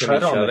much away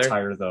tread from on each the other.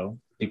 tire, though,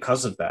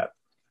 because of that.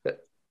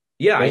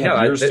 Yeah, I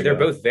know. They're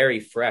both very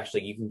fresh.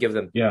 Like, you can give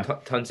them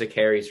tons of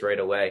carries right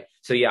away.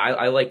 So yeah,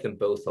 I like them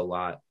both a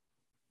lot.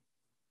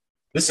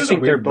 This is a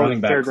weird running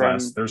back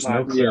class. There's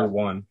no clear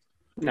one.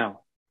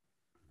 No.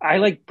 I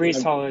like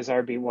Bryce Hall as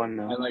RB1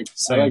 though.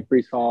 I like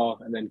Bryce Hall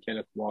and then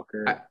Kenneth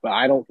Walker, but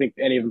I don't think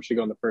any of them should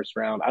go in the first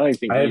round. I don't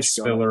think I have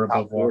Spiller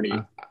above 40.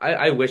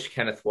 I wish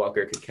Kenneth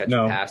Walker could catch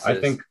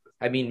passes.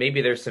 I mean,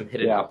 maybe there's some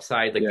hidden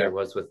upside like there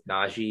was with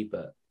Najee,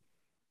 but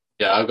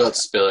I've got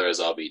Spiller as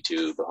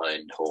RB2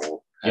 behind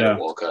Hall and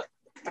Walker.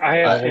 I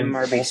have him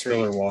RB3.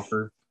 Spiller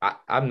Walker.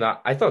 I'm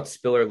not. I thought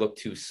Spiller looked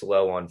too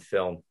slow on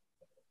film.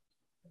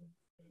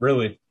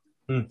 Really?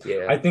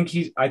 Yeah, I think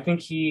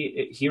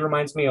he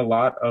reminds me a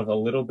lot of a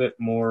little bit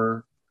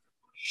more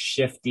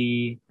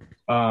shifty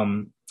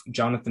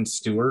Jonathan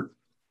Stewart.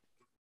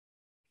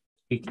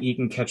 He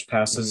can catch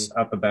passes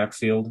out the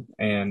backfield,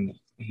 and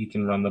he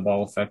can run the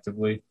ball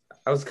effectively.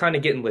 I was kind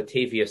of getting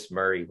Latavius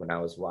Murray when I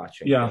was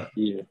watching. Yeah,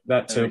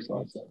 that too.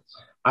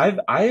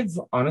 I've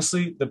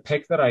honestly, the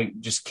pick that I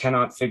just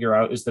cannot figure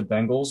out is the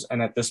Bengals,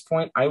 and at this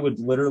point, I would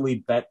literally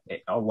bet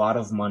a lot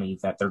of money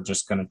that they're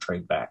just going to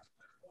trade back.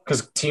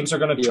 Because teams are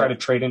going to try to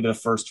trade into the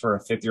first for a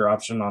fifth-year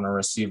option on a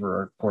receiver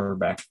or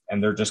quarterback,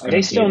 and they're just going to.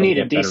 They still need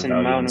a decent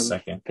amount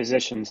of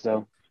positions,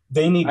 though.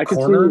 They need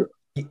corner.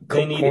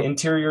 They need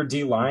interior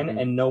D line,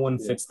 and no one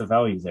fits the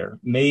value there.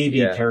 Maybe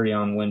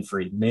Perrion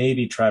Winfrey,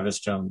 maybe Travis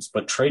Jones,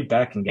 but trade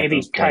back and get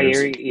those players.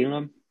 Kyrie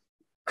Elam.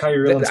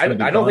 Kyrie Elam's going to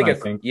be I don't gone,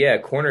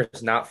 think.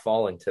 Corner's not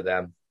falling to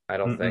them. I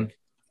don't think.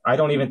 I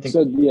don't even think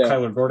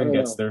Kyler Gordon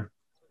gets there.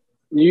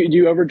 Do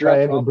you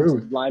overdraft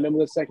offensive lineman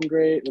with a second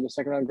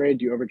round grade?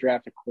 Do you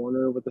overdraft a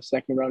corner with a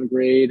second round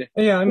grade?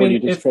 Yeah, I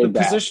mean, if the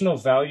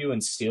positional value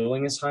and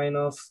ceiling is high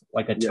enough,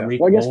 like a Tariq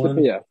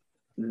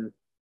Woolen,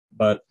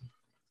 but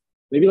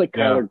maybe like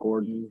Kyler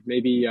Gordon.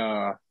 Maybe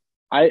I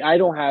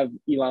don't have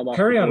Elam off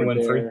Perrion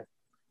Winfrey.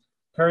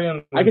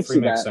 Perrion Winfrey I could see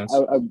makes that. sense.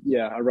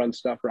 A run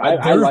stuffer.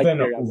 There's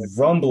been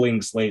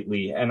rumblings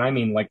lately, and I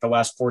mean like the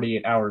last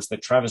 48 hours,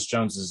 that Travis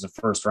Jones is a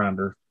first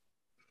rounder.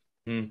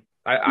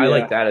 I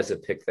like that as a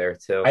pick there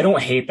too. I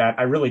don't hate that.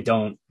 I really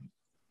don't.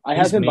 I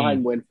have him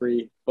behind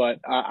Winfrey, but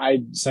I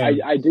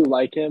do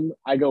like him.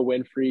 I go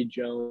Winfrey,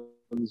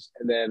 Jones,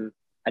 and then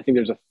I think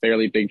there's a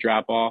fairly big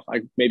drop off.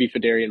 Maybe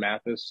Fedarian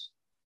Mathis.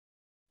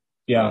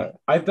 Yeah,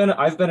 I've been a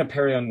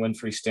Perrion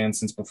Winfrey stan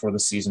since before the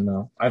season,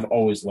 though. I've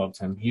always loved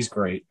him. He's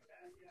great.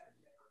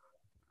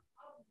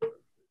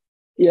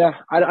 Yeah,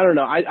 I don't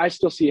know. I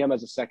still see him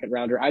as a second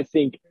rounder. I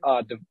think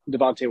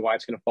Devontae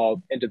Wyatt's going to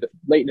fall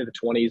late into the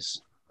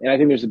 20s, and I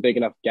think there's a big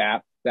enough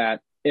gap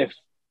that if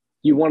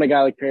you want a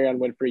guy like Perrion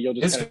Winfrey, you'll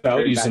just his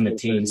value's in the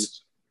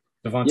teens.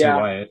 Devontae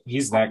Wyatt,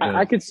 he's that good.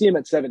 I could see him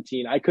at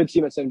 17. I could see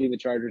him at 17. The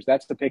Chargers.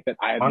 That's the pick that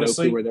I have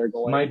honestly, no clue where they're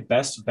going. My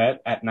best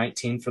bet at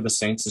 19 for the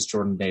Saints is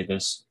Jordan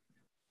Davis.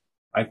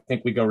 I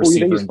think we go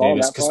receiver in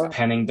Davis because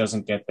Penning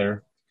doesn't get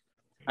there.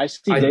 I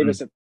see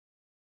Davis at.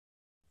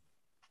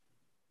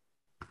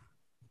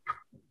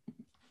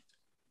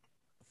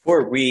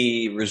 Before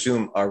we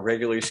resume our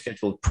regularly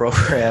scheduled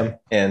program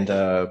and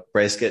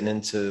Bryce getting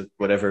into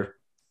whatever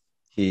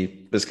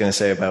he was going to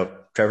say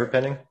about Trevor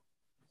Penning?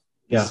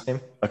 Yeah. His name?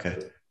 Okay.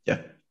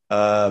 Yeah.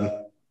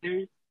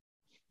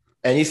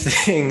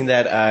 Anything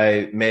that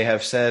I may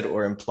have said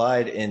or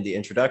implied in the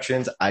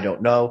introductions, I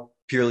don't know.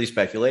 Purely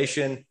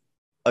speculation.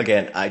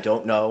 Again, I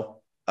don't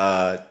know.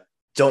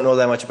 Don't know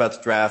that much about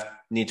the draft.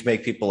 Need to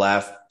make people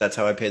laugh. That's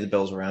how I pay the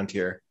bills around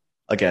here.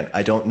 Again,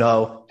 I don't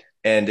know.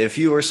 And if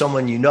you or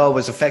someone you know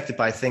was affected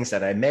by things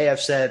that I may have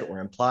said or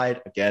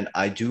implied, again,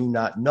 I do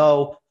not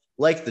know.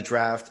 Like the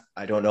draft,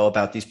 I don't know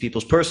about these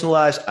people's personal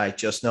lives. I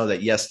just know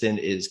that Iestyn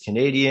is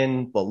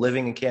Canadian, while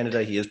living in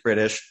Canada. He is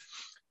British.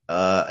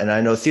 And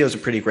I know Theo's a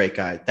pretty great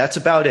guy. That's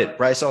about it.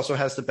 Bryce also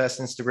has the best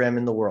Instagram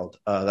in the world.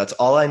 That's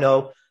all I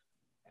know.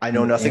 I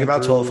know nothing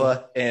about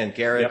Tolva, and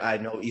Garrett I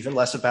know even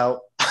less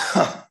about.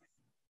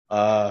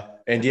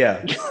 And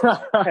yeah,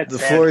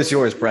 the floor is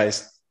yours,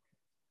 Bryce.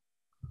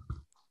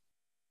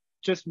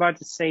 Just about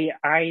to say,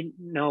 I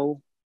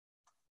know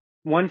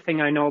one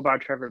thing I know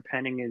about Trevor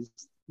Penning is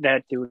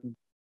that dude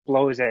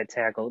blows at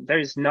tackle.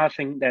 There's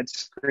nothing that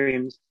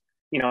screams,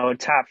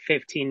 top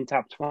 15,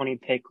 top 20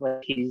 pick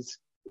like he's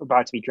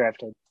about to be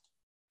drafted.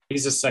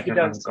 He's a second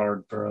round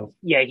guard, bro.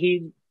 Yeah,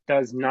 he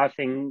does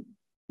nothing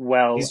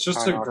well. He's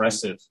just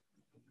aggressive.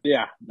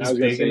 Yeah. He's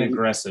big and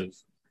aggressive.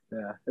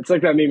 Yeah. It's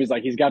like that meme is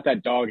like, he's got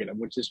that dog in him,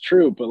 which is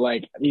true, but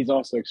like, he's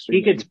also extreme.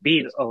 He gets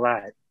beat a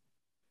lot.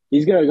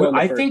 He's going to go. Well,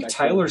 I think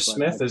Tyler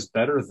Smith is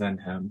better than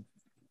him.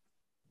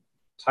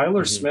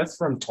 Tyler Smith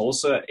from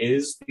Tulsa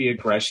is the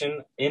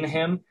aggression in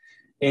him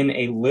in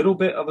a little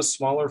bit of a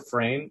smaller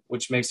frame,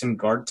 which makes him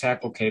guard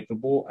tackle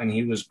capable, and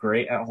he was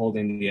great at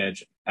holding the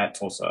edge at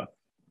Tulsa.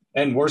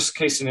 And worst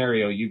case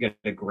scenario, you get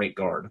a great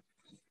guard.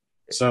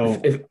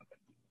 So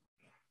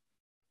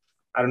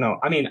I don't know.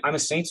 I mean, I'm a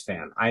Saints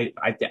fan. I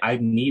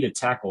need a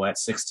tackle at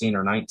 16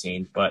 or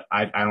 19, but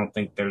I don't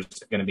think there's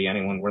going to be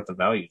anyone worth the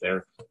value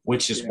there,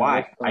 which is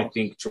why I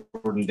think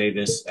Jordan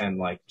Davis and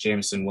like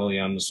Jameson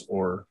Williams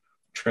or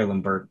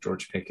Treylon Burke,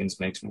 George Pickens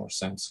makes more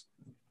sense.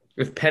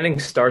 If Penning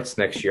starts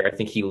next year, I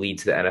think he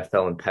leads the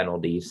NFL in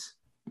penalties.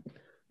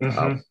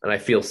 And I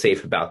feel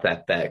safe about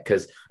that bet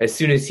because as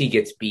soon as he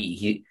gets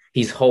beat,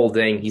 he's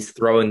holding, he's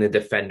throwing the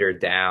defender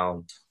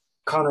down.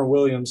 Connor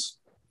Williams,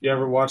 you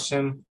ever watched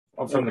him?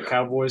 From the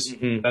Cowboys,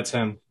 that's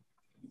him.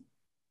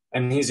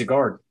 And he's a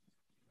guard.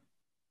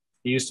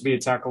 He used to be a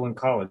tackle in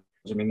college.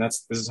 I mean,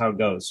 this is how it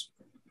goes.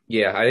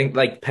 Yeah, I think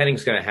like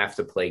Penning's going to have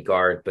to play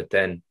guard, but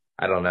then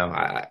I don't know.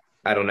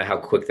 I don't know how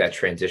quick that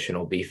transition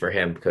will be for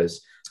him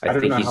because I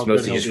think he's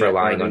mostly just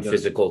relying on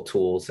physical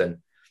tools. And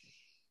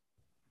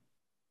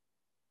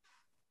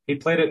he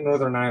played at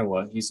Northern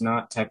Iowa. He's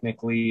not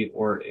technically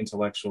or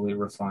intellectually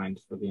refined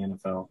for the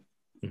NFL.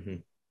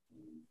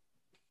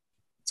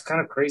 It's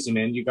kind of crazy,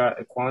 man. You got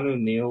Ekwonu,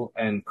 Neal,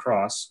 and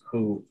Cross,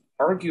 who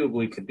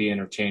arguably could be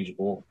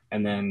interchangeable,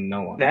 and then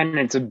no one. Then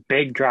it's a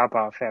big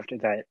drop-off after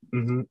that.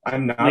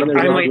 I'm not I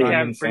might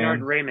have Bernard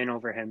fan. Raymond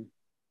over him.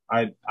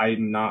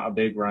 I'm not a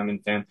big Ryman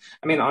fan.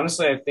 I mean,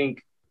 honestly, I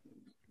think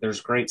there's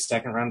great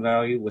second-round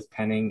value with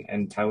Penning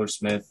and Tyler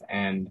Smith,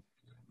 and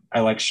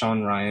I like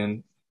Sean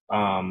Ryan.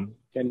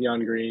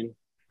 Kenyon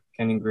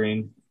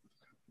Green.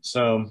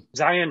 So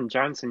Zion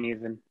Johnson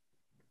even.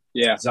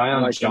 Yeah, I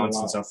Zion like him a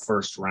Johnson's lot. a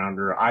first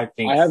rounder. I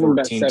think I have him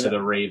at 14 to 7.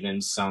 the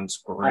Ravens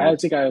sounds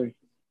great.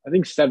 I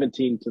think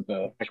 17 to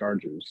the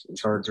Chargers.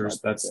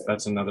 Chargers,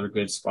 that's another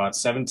good spot.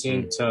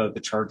 17 to the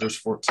Chargers,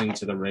 14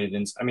 to the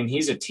Ravens. I mean,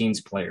 he's a teens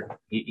player.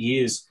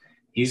 He's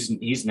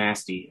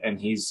nasty, and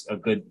he's a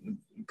good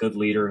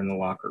leader in the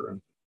locker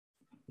room.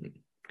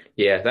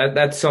 Yeah,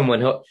 that's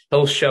someone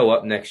he'll show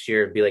up next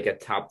year and be like a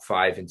top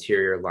 5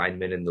 interior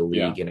lineman in the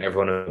league, and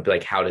everyone will be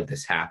like, "How did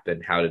this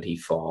happen? How did he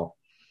fall?"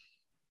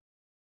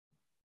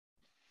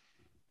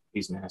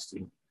 He's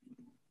nasty.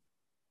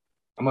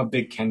 I'm a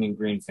big Kenyon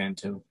Green fan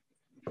too.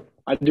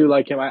 I do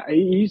like him. He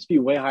used to be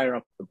way higher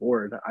up the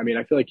board. I mean,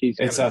 I feel like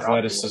it's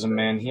athleticism,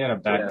 man. He had a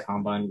bad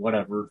combine,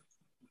 whatever.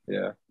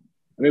 Yeah,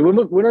 I mean,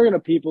 when are gonna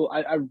people?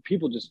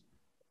 People just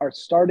are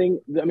starting.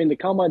 I mean, the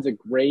combine's a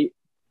great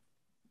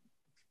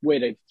way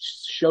to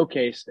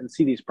showcase and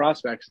see these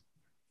prospects.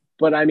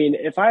 But I mean,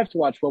 if I have to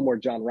watch one more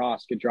John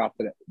Ross get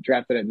drafted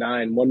at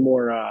 9, one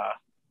more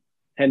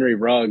Henry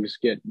Ruggs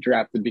get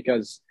drafted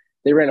because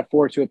they ran a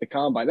 4.2 at the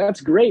combine,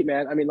 that's great,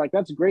 man. I mean, like,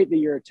 that's great that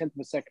you're a tenth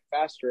of a second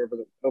faster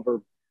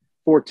over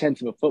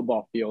 4/10 of a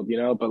football field, you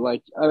know. But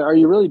like, are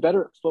you really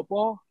better at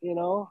football, you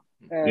know?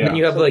 And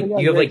you have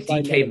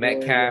DK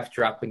Metcalf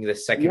dropping the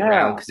second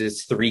round because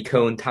his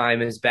 3-cone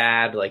time is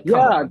bad. Like, come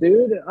on.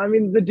 Dude. I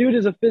mean, the dude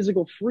is a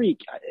physical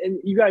freak, and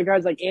you got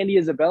guys like Andy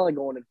Isabella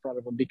going in front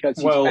of him because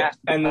he's fast.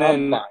 And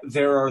then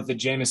there are the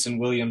Jameson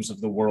Williams of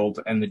the world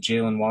and the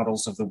Jalen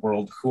Waddles of the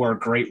world who are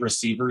great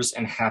receivers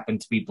and happen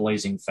to be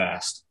blazing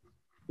fast.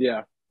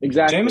 Yeah,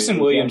 exactly. Jameson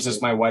Williams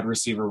is my wide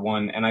receiver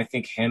 1, and I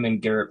think him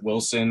and Garrett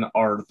Wilson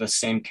are the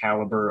same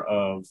caliber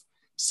of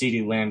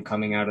CeeDee Lamb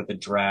coming out of the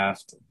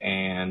draft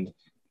and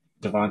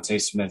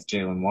Devontae Smith,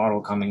 Jalen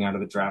Waddle coming out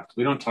of the draft.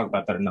 We don't talk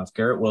about that enough.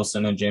 Garrett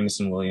Wilson and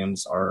Jameson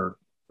Williams are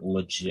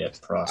legit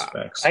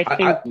prospects. I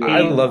think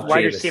I love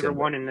wide receiver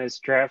 1 in this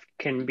draft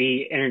can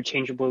be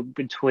interchangeable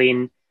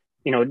between,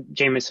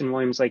 Jameson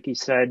Williams, like you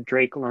said,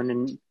 Drake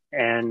London,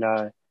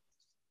 and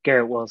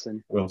Garrett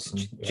Wilson. Yeah.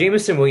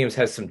 Jameson Williams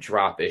has some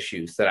drop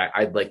issues that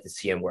I'd like to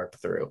see him work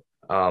through.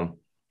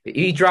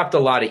 He dropped a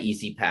lot of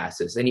easy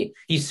passes, and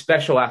he's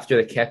special after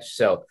the catch.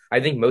 So I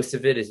think most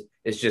of it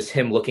is just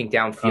him looking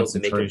downfield to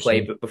make a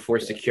play before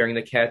securing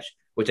the catch,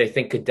 which I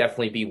think could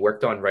definitely be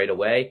worked on right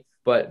away.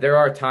 But there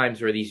are times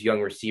where these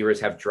young receivers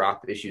have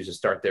drop issues to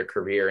start their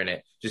career, and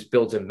it just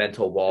builds a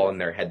mental wall in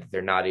their head that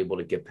they're not able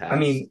to get past. I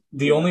mean,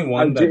 the only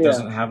one that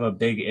doesn't have a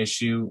big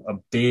issue, a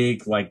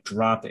big like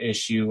drop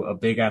issue, a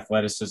big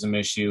athleticism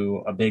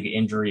issue, a big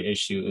injury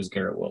issue is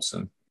Garrett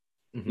Wilson.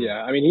 Mm-hmm.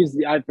 Yeah, I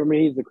mean, for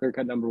me, he's the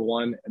clear-cut number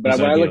 1. But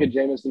when I look at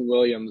Jameson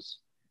Williams,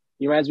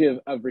 he reminds me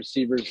of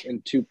receivers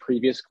in 2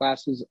 previous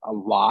classes a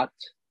lot,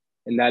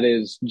 and that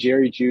is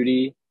Jerry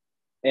Jeudy.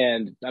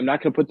 And I'm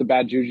not going to put the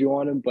bad juju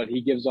on him, but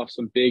he gives off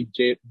some big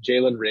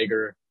Jalen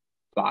Reagor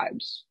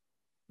vibes.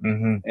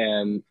 Mm-hmm.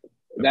 And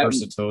that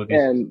versatility.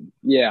 And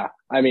yeah,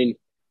 I mean,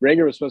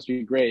 Reagor was supposed to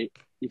be great.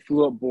 He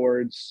flew up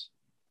boards.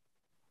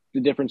 The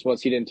difference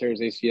was he didn't tear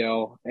his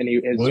ACL, and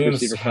his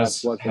Williams receiver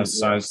class has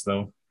size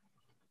though.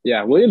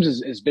 Yeah, Williams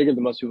is bigger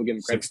than most people give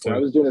him credit 6'2". for. I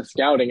was doing a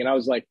scouting, and I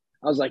was like,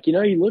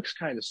 he looks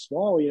kind of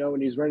small,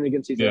 when he's running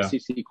against these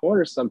SEC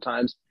corners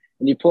sometimes.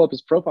 And you pull up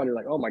his profile, and you're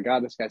like, oh my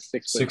God, this guy's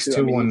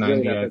 6'2",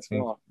 190. I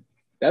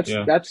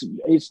think. That's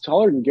he's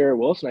taller than Garrett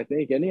Wilson, I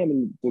think. Isn't he? I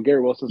mean,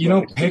 Garrett Wilson's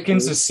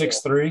Pickens is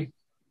 6'3".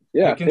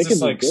 Yeah, Pickens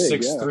is like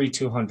 6'3",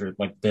 200,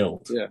 like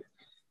built.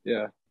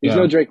 Yeah. He's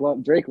no Drake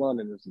London. Drake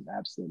London is an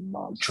absolute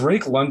monster.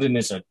 Drake London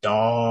is a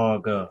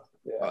dog.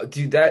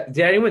 Dude, did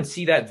anyone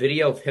see that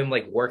video of him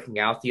like working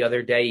out the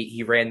other day?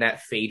 He ran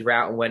that fade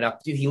route and went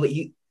up. Dude,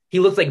 he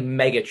looks like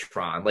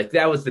Megatron. Like,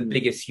 that was the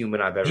biggest human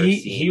I've ever seen.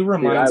 He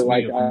reminds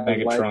me of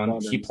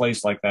Megatron. He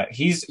plays like that.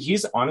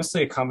 He's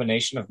honestly a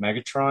combination of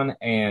Megatron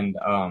and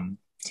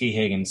T.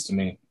 Higgins to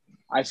me.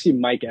 I see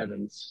Mike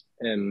Evans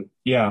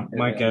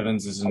Mike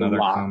Evans is another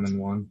common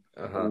one.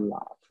 A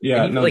lot.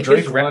 Yeah,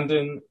 Drake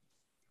London.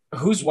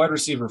 Who's wide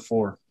receiver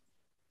 4?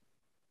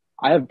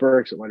 I have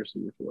Burks at wide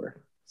receiver 4.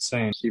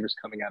 Same. Receivers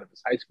coming out of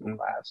his high school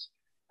class.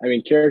 I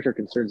mean, character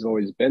concerns have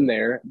always been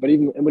there, but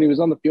even when he was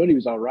on the field, he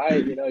was all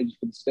right. He just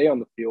couldn't stay on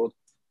the field.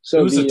 So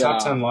he was a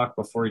top 10 lock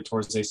before he tore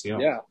his ACL.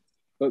 Yeah,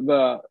 but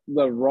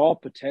the raw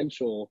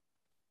potential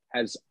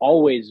has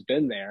always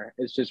been there.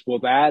 It's just, will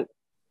that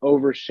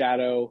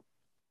overshadow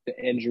the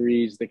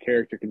injuries, the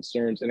character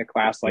concerns in a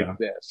class like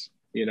this?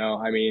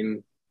 I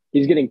mean,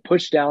 he's getting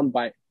pushed down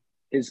by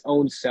his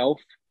own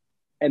self,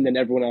 and then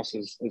everyone else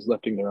is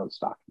lifting their own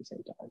stock at the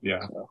same time.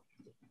 Yeah. So.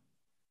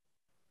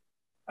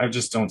 I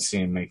just don't see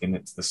him making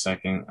it to the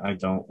second. I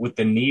don't. With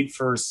the need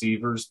for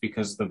receivers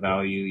because of the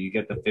value, you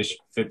get the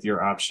 5th-year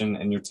option,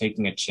 and you're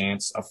taking a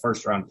chance, a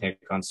first-round pick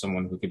on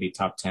someone who could be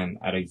top 10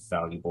 at a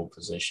valuable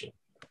position.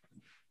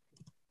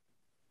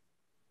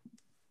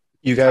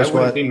 You guys I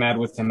wouldn't be mad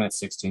with him at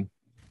 16.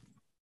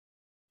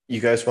 You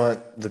guys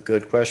want the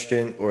good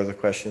question or the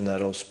question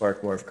that'll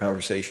spark more of a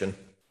conversation?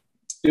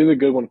 Do the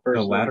good one first.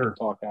 The latter.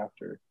 Talk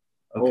after.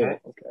 Okay.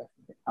 Okay.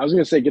 I was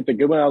going to say get the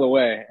good one out of the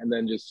way and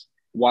then just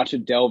watch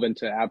it delve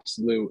into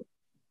absolute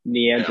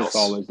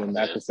Neanderthalism.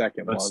 That's the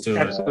second Let's one. do it.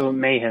 Absolute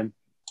mayhem.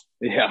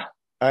 Yeah.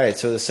 All right,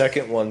 so the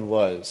second one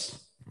was,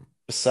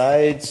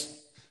 besides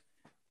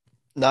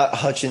not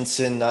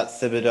Hutchinson, not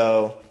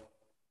Thibodeau,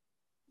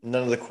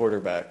 none of the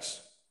quarterbacks,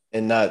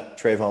 and not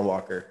Trayvon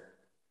Walker,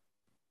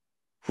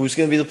 who's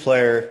going to be the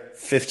player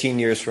 15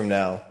 years from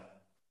now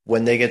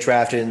when they get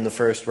drafted in the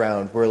first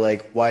round? We're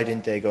like, why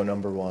didn't they go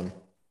number one?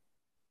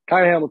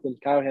 Kyle Hamilton.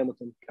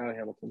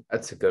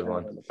 That's a good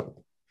one.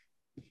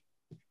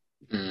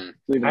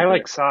 I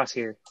like Sauce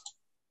here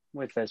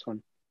with this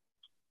one.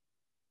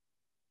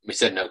 We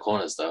said no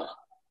corners though.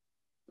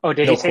 Oh,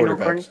 did No he say no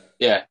quarterbacks. corner?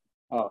 Yeah.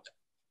 No,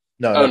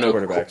 Oh, no no.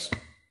 quarterbacks.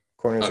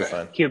 Corners are Okay.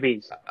 fine.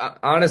 QBs.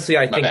 Honestly,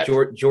 I My think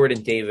bad.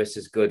 Jordan Davis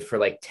is good for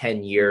like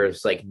 10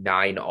 years, like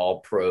 9 all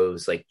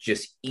pros, like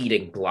just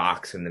eating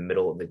blocks in the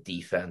middle of the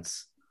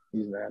defense.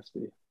 He's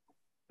nasty.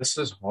 This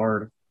is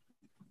hard.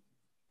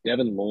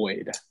 Devin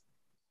Lloyd.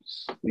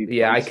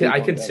 Yeah, I Sleep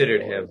on considered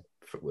Devin Lloyd.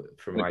 him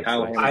for Like my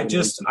Kyle choice.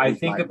 Hamilton. I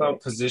think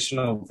about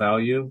positional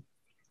value.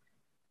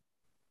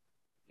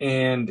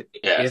 And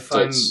Yeah, if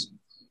I'm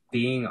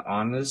being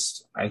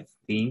honest, I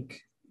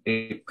think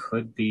it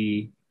could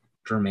be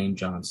Jermaine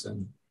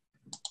Johnson.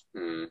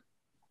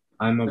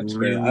 I'm a That's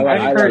really fair. big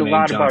I I've heard a Jermaine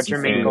lot about Johnson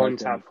Jermaine fan. going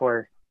top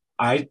 4.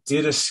 I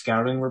did a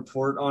scouting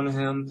report on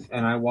him,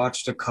 and I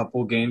watched a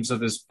couple games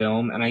of his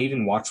film, and I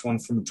even watched one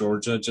from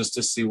Georgia just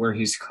to see where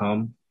he's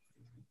come.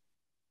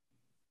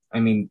 I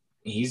mean,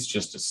 he's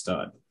just a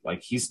stud.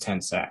 Like, he's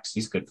 10 sacks.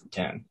 He's good for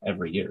 10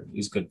 every year.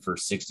 He's good for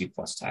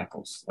 60-plus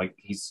tackles. Like,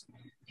 he's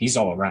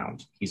all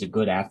around. He's a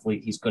good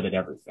athlete. He's good at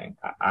everything.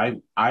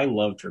 I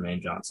love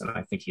Jermaine Johnson.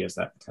 I think he has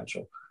that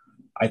potential.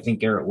 I think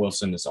Garrett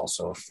Wilson is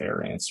also a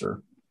fair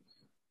answer.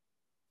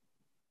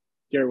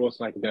 Garrett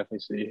Wilson, I can definitely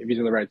see if he's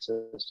in the right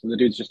system. The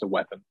dude's just a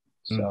weapon.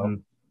 So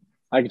Mhm.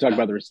 I can talk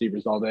about the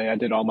receivers all day. I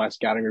did all my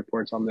scouting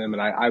reports on them,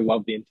 and I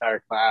love the entire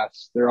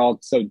class. They're all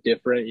so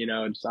different, you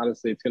know. Just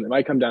honestly, it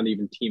might come down to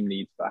even team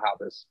needs about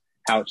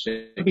how it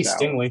shakes Maybe out.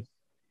 Stingley.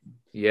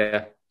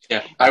 Yeah.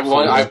 Yeah,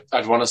 Absolutely.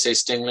 I'd want to say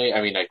Stingley.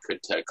 I mean, I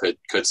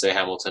could say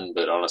Hamilton,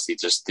 but honestly,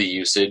 just the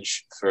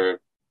usage for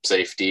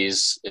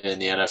safeties in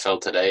the NFL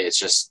today,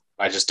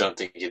 I just don't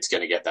think it's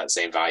going to get that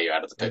same value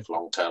out of the pick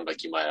long term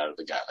like you might out of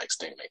a guy like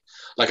Stingley.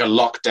 Like a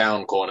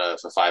lockdown corner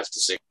for 5 to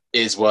 6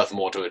 is worth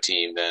more to a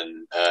team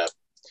than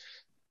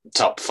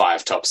top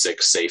 5, top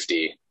 6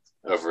 safety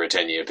over a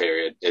 10-year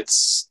period.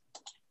 It's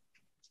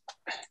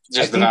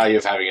just the value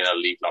of having an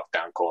elite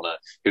lockdown corner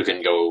who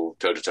can go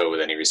toe-to-toe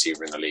with any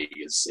receiver in the league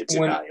it's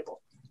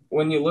invaluable.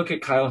 When you look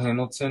at Kyle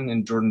Hamilton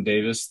and Jordan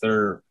Davis,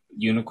 they're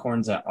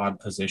unicorns at odd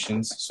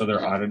positions, so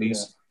they're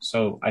oddities. Yeah.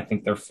 So I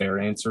think they're fair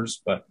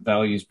answers, but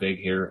value's big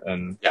here,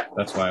 and Yeah.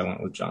 that's why I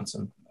went with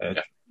Johnson.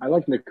 Yeah. I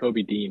like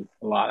Nakobe Dean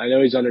a lot. I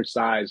know he's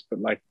undersized, but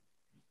like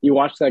you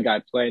watch that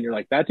guy play, and you're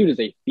like, that dude is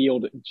a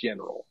field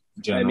general.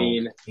 I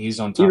mean, he's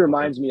on top. He of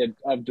reminds me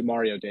of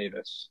Demario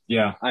Davis.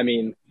 Yeah. I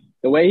mean,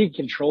 the way he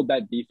controlled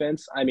that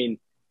defense, I mean,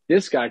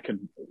 this guy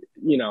could,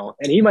 you know,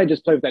 and he might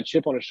just play with that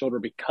chip on his shoulder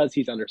because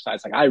he's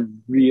undersized. Like, I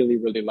really,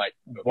 really like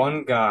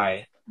one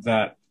guy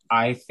that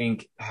I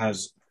think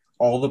has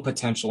all the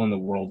potential in the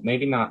world,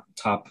 maybe not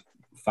top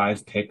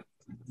 5 pick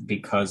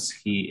because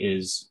he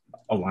is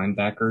a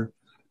linebacker,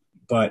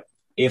 but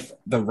if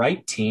the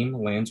right team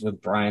lands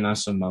with Brian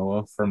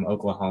Asamoah from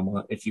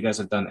Oklahoma, if you guys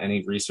have done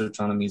any research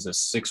on him, he's a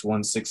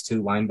 6'1",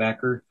 6'2"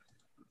 linebacker,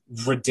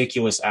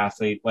 ridiculous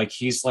athlete. Like,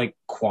 he's like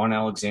Quan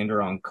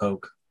Alexander on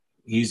coke.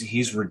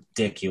 He's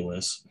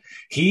ridiculous.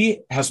 He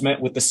has met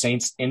with the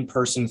Saints in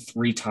person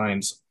 3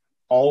 times,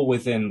 all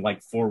within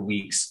like 4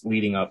 weeks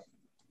leading up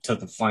to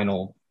the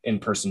final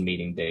in-person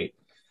meeting date.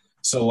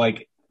 So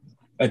like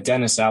a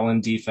Dennis Allen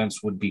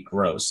defense would be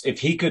gross. If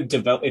he could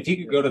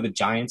go to the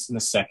Giants in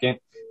the second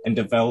and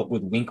develop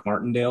with Wink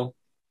Martindale,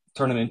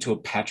 turn him into a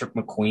Patrick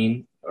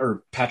Queen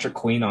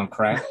on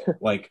crack,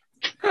 like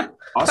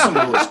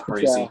Asamoah is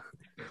crazy. Yeah.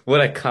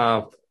 What a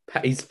comp.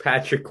 He's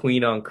Patrick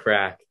Queen on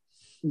crack.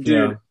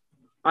 Dude,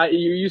 Yeah.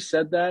 You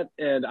said that,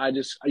 and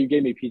you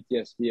gave me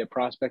PTSD, a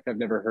prospect I've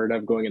never heard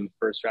of going in the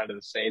first round of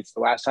the Saints.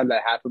 The last time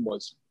that happened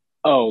was,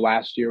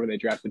 last year when they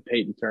drafted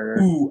Peyton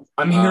Turner. Ooh,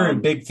 I'm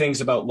hearing big things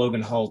about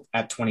Logan Hall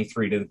at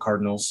 23 to the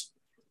Cardinals.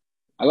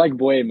 I like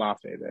Boye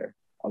Mafe there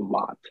a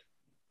lot.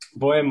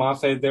 Boye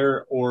Mafe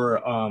there,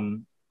 or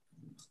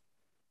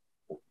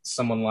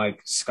someone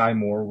like Sky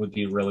Moore would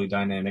be really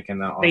dynamic in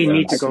that They offense.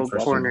 need to go for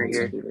corner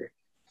Johnson. here.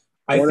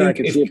 I Corner, I think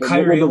can if see it, but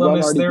Kyrie will the Elam run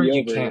is already there, be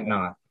you over? can't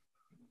not.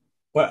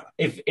 But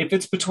if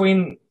it's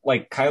between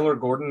like Kyler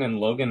Gordon and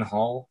Logan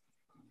Hall,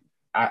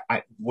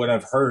 what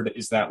I've heard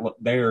is that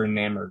they are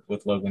enamored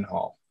with Logan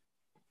Hall.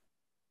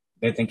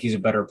 They think he's a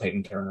better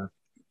Peyton Turner.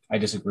 I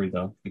disagree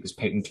though, because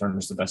Peyton Turner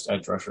is the best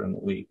edge rusher in the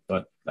league,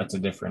 but that's a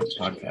different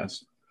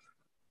podcast.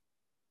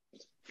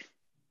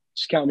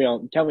 Just count me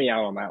out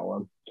on that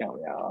one.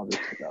 Count me out. I'll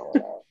just put that one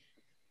out.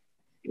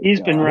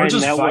 He's been We're riding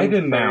just that one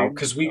vibing for now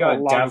because we a got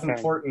long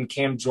Davenport and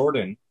Cam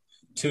Jordan,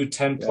 2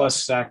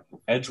 10-plus sack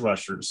edge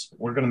rushers.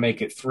 We're going to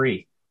make it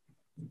 3.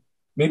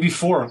 Maybe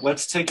 4.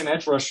 Let's take an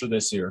edge rusher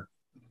this year.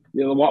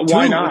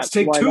 Why not? Let's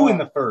take Why two not? in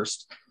the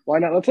first. Why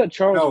not? Let's let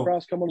Charles No,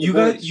 Cross come on the you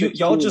board. guys,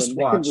 y'all just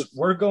watch. Just...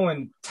 We're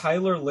going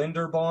Tyler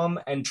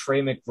Linderbaum and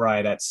Trey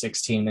McBride at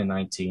 16 and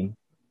 19.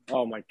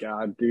 Oh my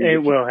God, dude! It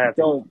will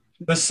happen.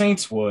 The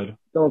Saints would.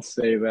 Don't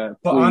say that.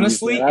 But please,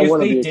 honestly, man. if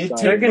they did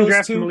They're take going to those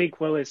draft two, Malik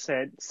Willis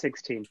at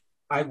 16.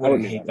 I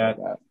wouldn't hate that.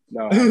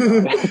 No.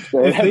 If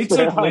they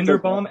took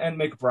Linderbaum and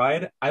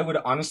McBride, I would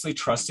honestly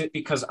trust it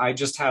because I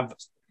just have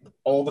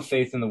all the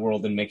faith in the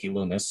world in Mickey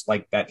Loomis,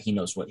 like that he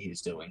knows what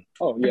he's doing.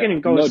 Oh, yeah. We're going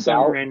to go no some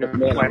doubt. random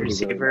Man, wide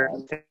receiver.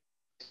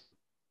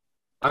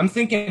 I'm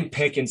thinking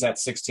Pickens at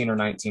 16 or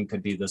 19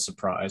 could be the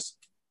surprise.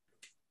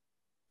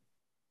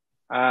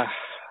 Might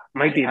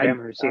be a damn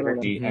receiver.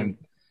 And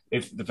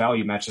if the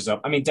value matches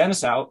up, I mean,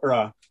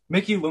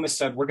 Mickey Loomis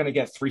said we're going to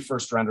get 3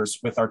 first-rounders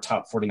with our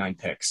top 49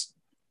 picks.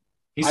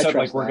 He said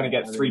we're going to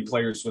get 3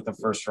 players with a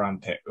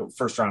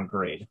first-round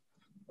grade,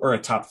 or a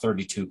top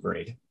 32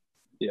 grade.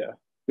 Yeah,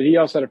 but he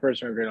also had a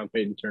first-round grade on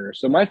Peyton Turner.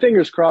 So my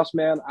fingers crossed,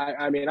 man.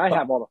 I mean, I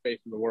have all the faith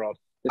in the world.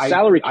 The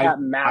salary cap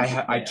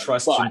matters. I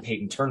trust in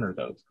Peyton Turner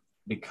though,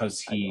 because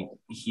he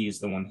is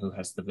the one who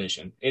has the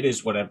vision. It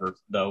is whatever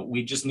though.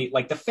 We just need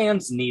the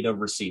fans need a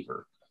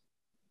receiver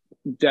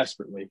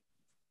desperately.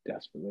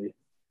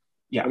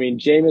 Yeah, I mean,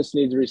 Jameis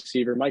needs a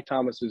receiver. Mike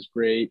Thomas is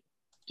great.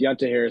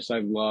 Deontay Harris, I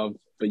love,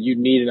 but you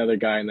need another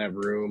guy in that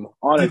room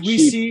on a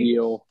cheap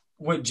deal.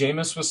 What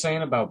Jameis was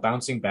saying about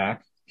bouncing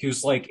back? He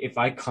was like, if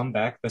I come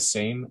back the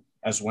same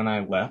as when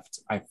I left,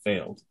 I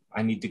failed.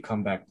 I need to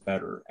come back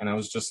better. And I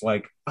was just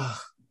like,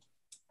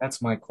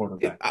 that's my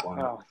quarterback.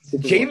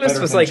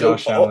 Jameis was like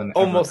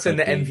almost in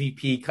the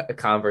MVP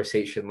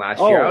conversation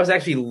last year. I was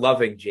actually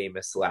loving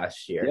Jameis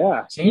last year.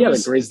 Yeah, he had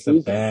a great season.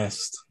 The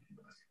best.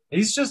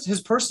 He's just,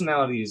 his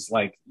personality is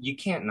like, you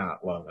can't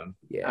not love him.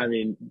 Yeah. I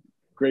mean,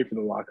 great for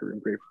the locker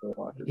room.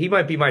 He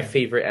might be my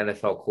favorite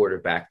NFL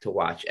quarterback to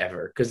watch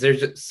ever because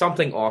there's just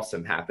something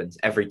awesome happens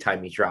every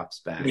time he drops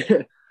back.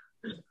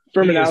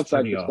 From an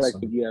outside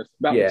perspective, yes.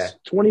 About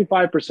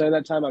 25% of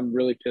that time, I'm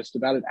really pissed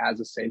about it as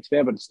a Saints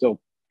fan, but it's still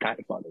kind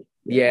of funny.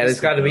 Yeah, there's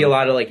got to be a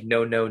lot of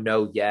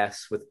no,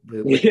 yes with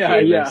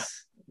yeah.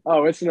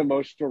 Oh, it's an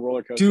emotional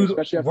roller coaster. Dude,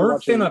 especially after we're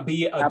going to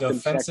be a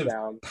defensive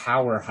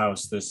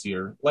powerhouse this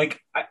year.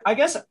 I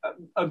guess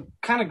a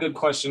kind of good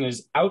question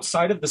is,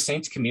 outside of the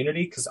Saints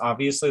community, because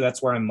obviously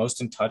that's where I'm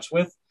most in touch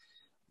with,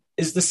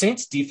 is the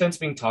Saints defense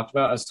being talked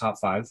about as top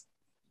 5?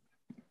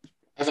 I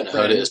haven't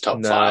heard it as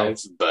top 5,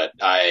 but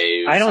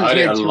I don't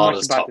hear a too lot much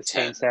as about top the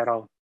 10. Saints at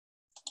all.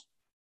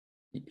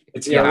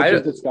 It's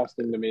just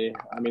disgusting to me.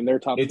 I mean, they're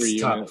top 3.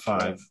 It's top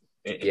 5.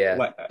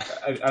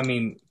 I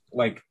mean,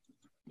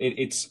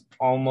 it's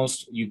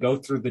almost, you go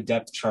through the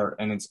depth chart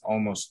and it's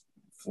almost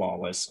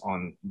flawless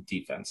on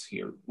defense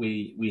here.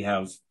 We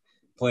have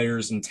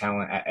players and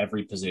talent at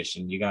every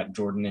position. You got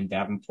Jordan and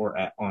Davenport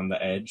on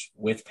the edge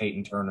with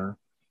Peyton Turner,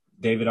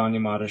 David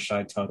Onyemata,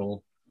 Shai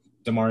Tuttle,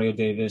 Demario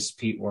Davis,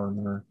 Pete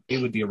Werner. He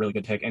would be a really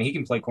good pick, and he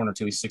can play corner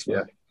too. He's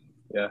 6'1".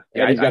 Yeah.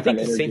 I think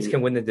the Saints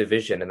can win the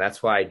division, and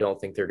that's why I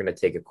don't think they're going to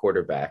take a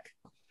quarterback.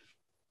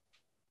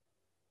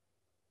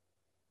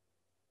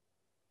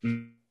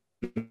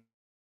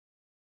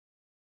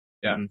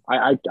 Yeah,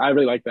 I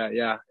really like that.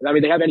 Yeah, I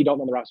mean, they have Andy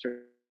Dalton on the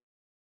roster